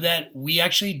van so that we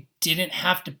actually didn't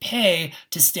have to pay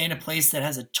to stay in a place that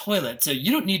has a toilet. So you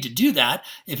don't need to do that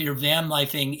if you're van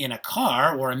lifing in a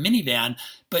car or a minivan,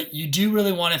 but you do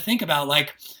really want to think about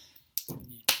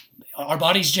our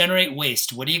bodies generate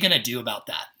waste. What are you going to do about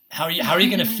that? How are you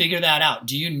going to figure that out?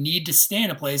 Do you need to stay in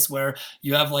a place where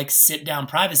you have like sit down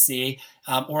privacy,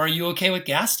 or are you okay with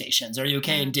gas stations? Are you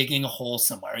okay in digging a hole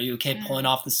somewhere? Are you okay pulling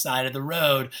off the side of the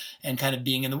road and kind of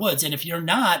being in the woods? And if you're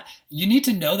not, you need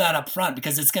to know that up front,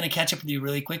 because it's going to catch up with you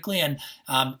really quickly. And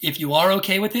if you are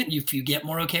okay with it, and if you get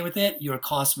more okay with it, your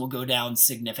costs will go down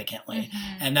significantly.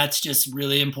 And that's just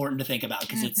really important to think about,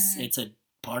 because it's a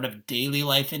part of daily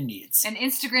life and needs. And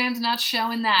Instagram's not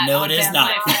showing that. No, it is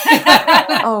not.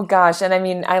 Oh gosh. And I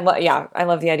mean, I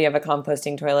love the idea of a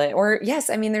composting toilet. Or yes,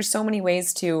 I mean, there's so many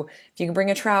ways to, if you can bring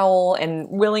a trowel and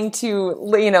willing to,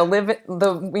 live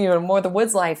the, more the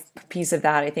woods life piece of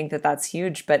that, I think that's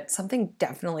huge, but something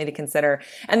definitely to consider.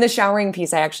 And the showering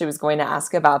piece, I actually was going to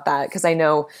ask about that, because I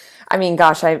know, I mean,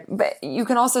 gosh, but you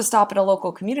can also stop at a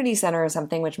local community center or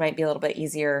something, which might be a little bit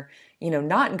easier,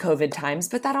 not in COVID times,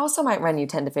 but that also might run you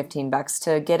 $10 to $15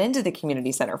 to get into the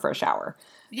community center for a shower.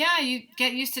 Yeah, you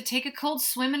get used to take a cold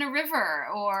swim in a river,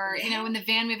 or, in the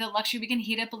van we have the luxury we can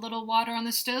heat up a little water on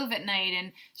the stove at night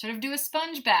and sort of do a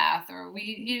sponge bath, or we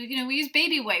use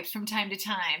baby wipes from time to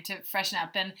time to freshen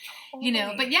up, and,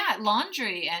 but yeah,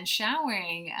 laundry and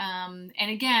showering. And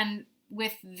again,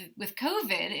 with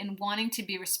COVID and wanting to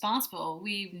be responsible,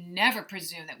 we never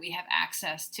presume that we have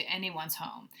access to anyone's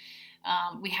home.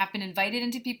 We have been invited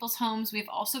into people's homes. We've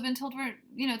also been told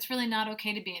it's really not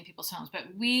okay to be in people's homes, but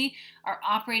we are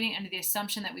operating under the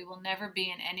assumption that we will never be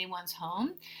in anyone's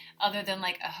home other than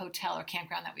like a hotel or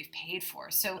campground that we've paid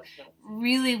for. So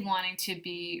really wanting to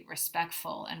be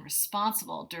respectful and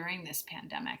responsible during this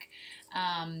pandemic.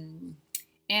 And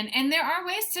there are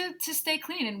ways to stay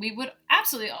clean, and we would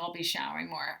absolutely all be showering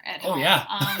more at home. Oh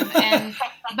yeah.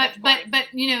 But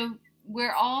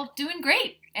we're all doing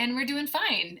great, and we're doing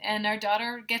fine. And our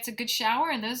daughter gets a good shower,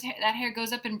 and that hair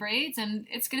goes up in braids, and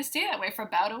it's going to stay that way for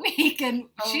about a week, and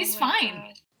she's fine.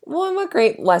 God. Well, and what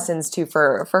great lessons too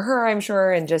for her, I'm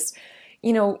sure, and just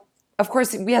of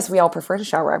course, yes, we all prefer to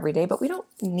shower every day, but we don't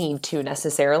need to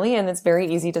necessarily. And it's very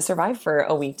easy to survive for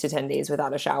a week to 10 days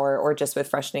without a shower or just with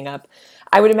freshening up.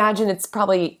 I would imagine it's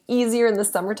probably easier in the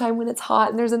summertime when it's hot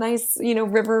and there's a nice,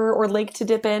 river or lake to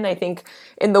dip in. I think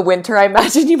in the winter, I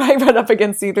imagine you might run up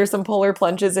against either some polar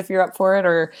plunges if you're up for it,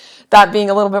 or that being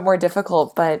a little bit more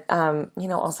difficult, but,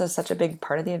 also such a big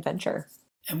part of the adventure.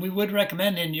 And we would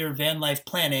recommend in your van life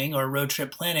planning or road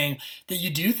trip planning that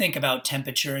you do think about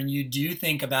temperature, and you do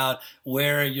think about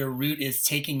where your route is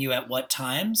taking you at what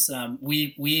times.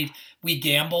 We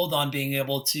gambled on being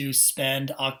able to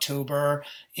spend October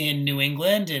in New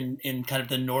England and in kind of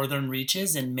the northern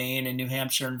reaches in Maine and New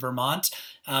Hampshire and Vermont.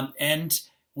 And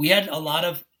we had a lot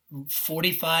of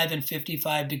 45 and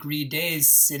 55 degree days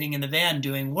sitting in the van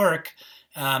doing work.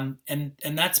 And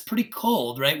that's pretty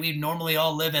cold, right? We normally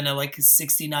all live in a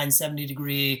 69, 70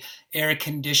 degree air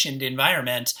conditioned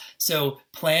environment. So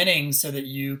planning so that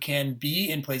you can be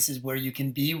in places where you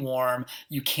can be warm,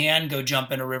 you can go jump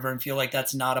in a river and feel like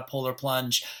that's not a polar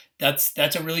plunge. That's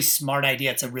a really smart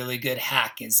idea. It's a really good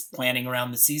hack, is planning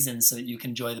around the seasons so that you can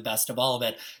enjoy the best of all of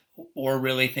it, or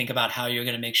really think about how you're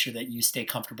going to make sure that you stay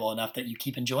comfortable enough that you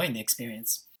keep enjoying the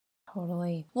experience.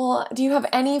 Totally. Well, do you have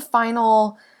any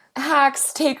final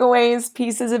hacks, takeaways,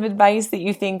 pieces of advice that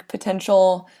you think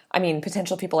potential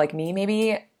people like me,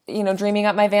 maybe, dreaming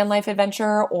up my van life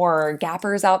adventure, or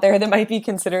gappers out there that might be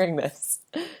considering this?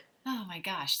 Oh my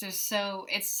gosh, there's so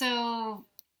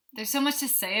much to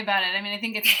say about it. I mean, I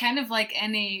think it's kind of like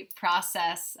any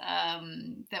process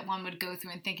that one would go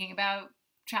through in thinking about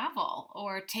travel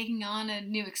or taking on a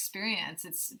new experience.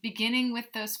 It's beginning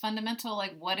with those fundamental,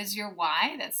 what is your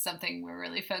why? That's something we're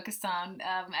really focused on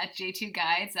at J2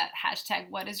 Guides, that hashtag,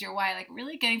 what is your why? Like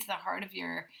really getting to the heart of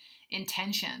your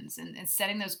intentions and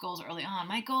setting those goals early on.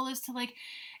 My goal is to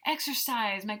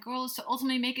exercise. My goal is to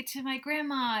ultimately make it to my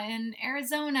grandma in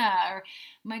Arizona, or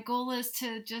my goal is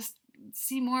to just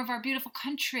see more of our beautiful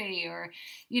country, or,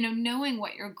 knowing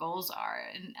what your goals are.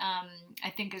 And I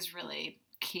think is really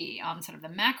key on sort of the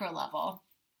macro level.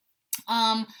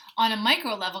 On a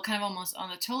micro level, kind of almost on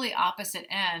the totally opposite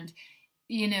end,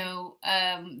 the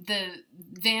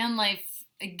van life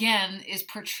again is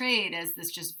portrayed as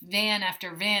this just van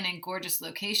after van in gorgeous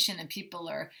location, and people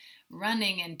are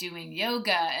running and doing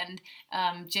yoga. And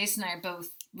Jason and I are both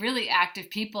really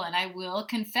active people, and I will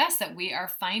confess that we are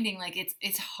finding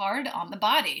it's hard on the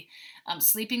body.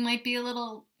 Sleeping might be a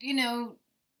little,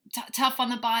 tough on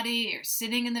the body, or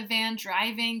sitting in the van,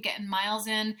 driving, getting miles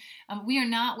in. We are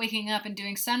not waking up and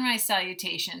doing sunrise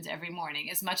salutations every morning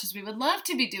as much as we would love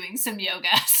to be doing some yoga.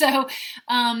 So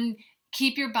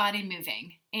keep your body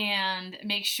moving and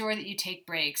make sure that you take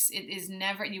breaks. You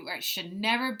should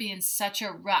never be in such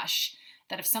a rush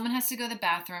that if someone has to go to the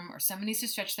bathroom or someone needs to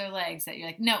stretch their legs, that you're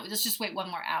like, no, let's just wait 1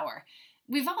 more hour.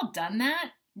 We've all done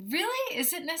that. Really?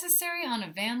 Is it necessary on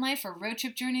a van life or road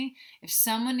trip journey? If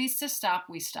someone needs to stop,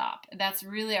 we stop. That's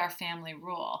really our family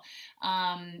rule.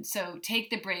 So take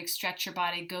the break, stretch your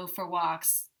body, go for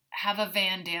walks, have a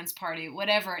van dance party,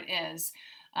 whatever it is.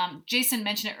 Jason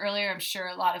mentioned it earlier. I'm sure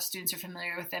a lot of students are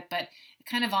familiar with it, but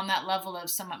kind of on that level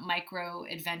of somewhat micro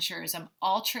adventures,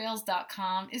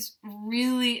 alltrails.com is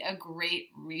really a great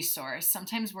resource.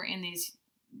 Sometimes we're in these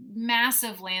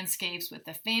massive landscapes with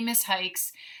the famous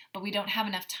hikes, but we don't have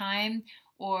enough time,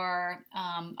 or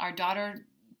our daughter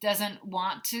doesn't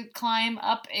want to climb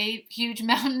up a huge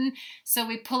mountain. So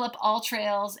we pull up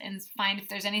AllTrails and find if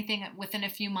there's anything within a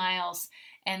few miles,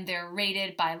 and they're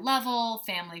rated by level,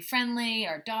 family friendly,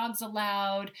 are dogs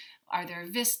allowed, are there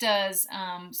vistas?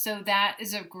 So that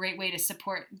is a great way to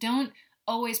support. Don't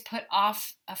always put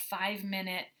off a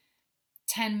 5-minute,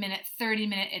 10-minute,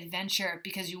 30-minute adventure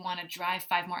because you want to drive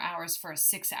 5 more hours for a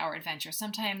 6-hour adventure.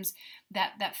 Sometimes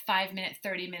that 5-minute,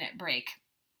 30-minute break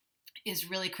is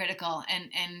really critical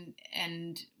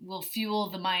and will fuel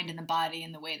the mind and the body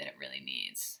in the way that it really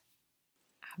needs.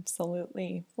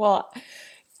 Absolutely. Well,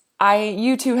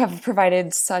 you two have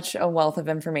provided such a wealth of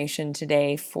information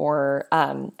today for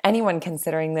anyone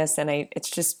considering this, and it's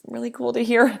just really cool to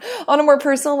hear on a more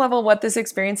personal level what this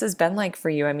experience has been like for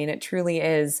you. I mean, it truly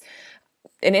is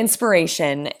an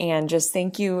inspiration, and just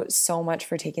thank you so much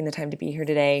for taking the time to be here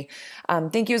today.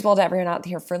 Thank you as well to everyone out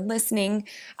here for listening.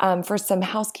 For some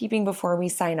housekeeping before we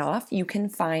sign off, you can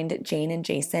find Jane and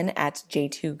Jason at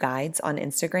J2 Guides on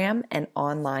Instagram and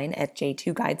online at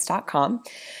j2guides.com.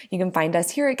 You can find us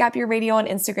here at Gap Year Radio on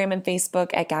Instagram and Facebook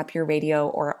at Gap Year Radio,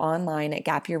 or online at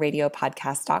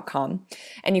gapyearradiopodcast.com.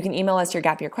 And you can email us your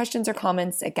Gap Year questions or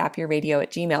comments at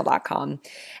gapyearradio@gmail.com.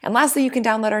 And lastly, you can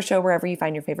download our show wherever you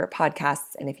find your favorite podcasts.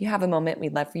 And if you have a moment,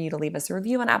 we'd love for you to leave us a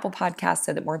review on Apple Podcasts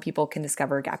so that more people can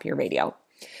discover Gap Year Radio.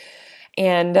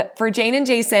 And for Jane and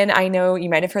Jason, I know you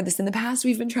might have heard this in the past,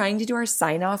 we've been trying to do our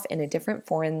sign-off in a different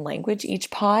foreign language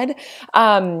each pod.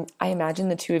 I imagine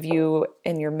the two of you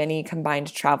in your many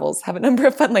combined travels have a number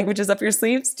of fun languages up your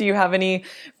sleeves. Do you have any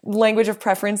language of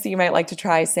preference that you might like to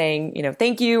try saying,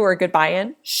 thank you or goodbye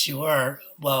in? Sure.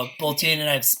 Well, both Jane and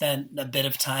I have spent a bit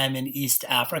of time in East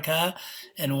Africa,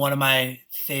 and one of my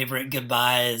favorite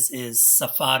goodbyes is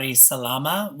Safari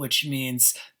Salama, which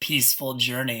means peaceful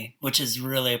journey, which is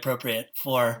really appropriate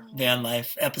for van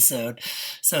life episode.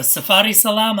 So Safari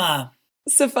Salama.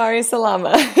 Safari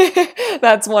Salama.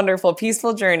 That's wonderful.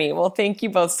 Peaceful journey. Well, thank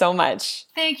you both so much.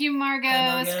 Thank you, Margot.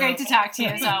 It's great to talk to you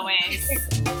as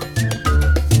always.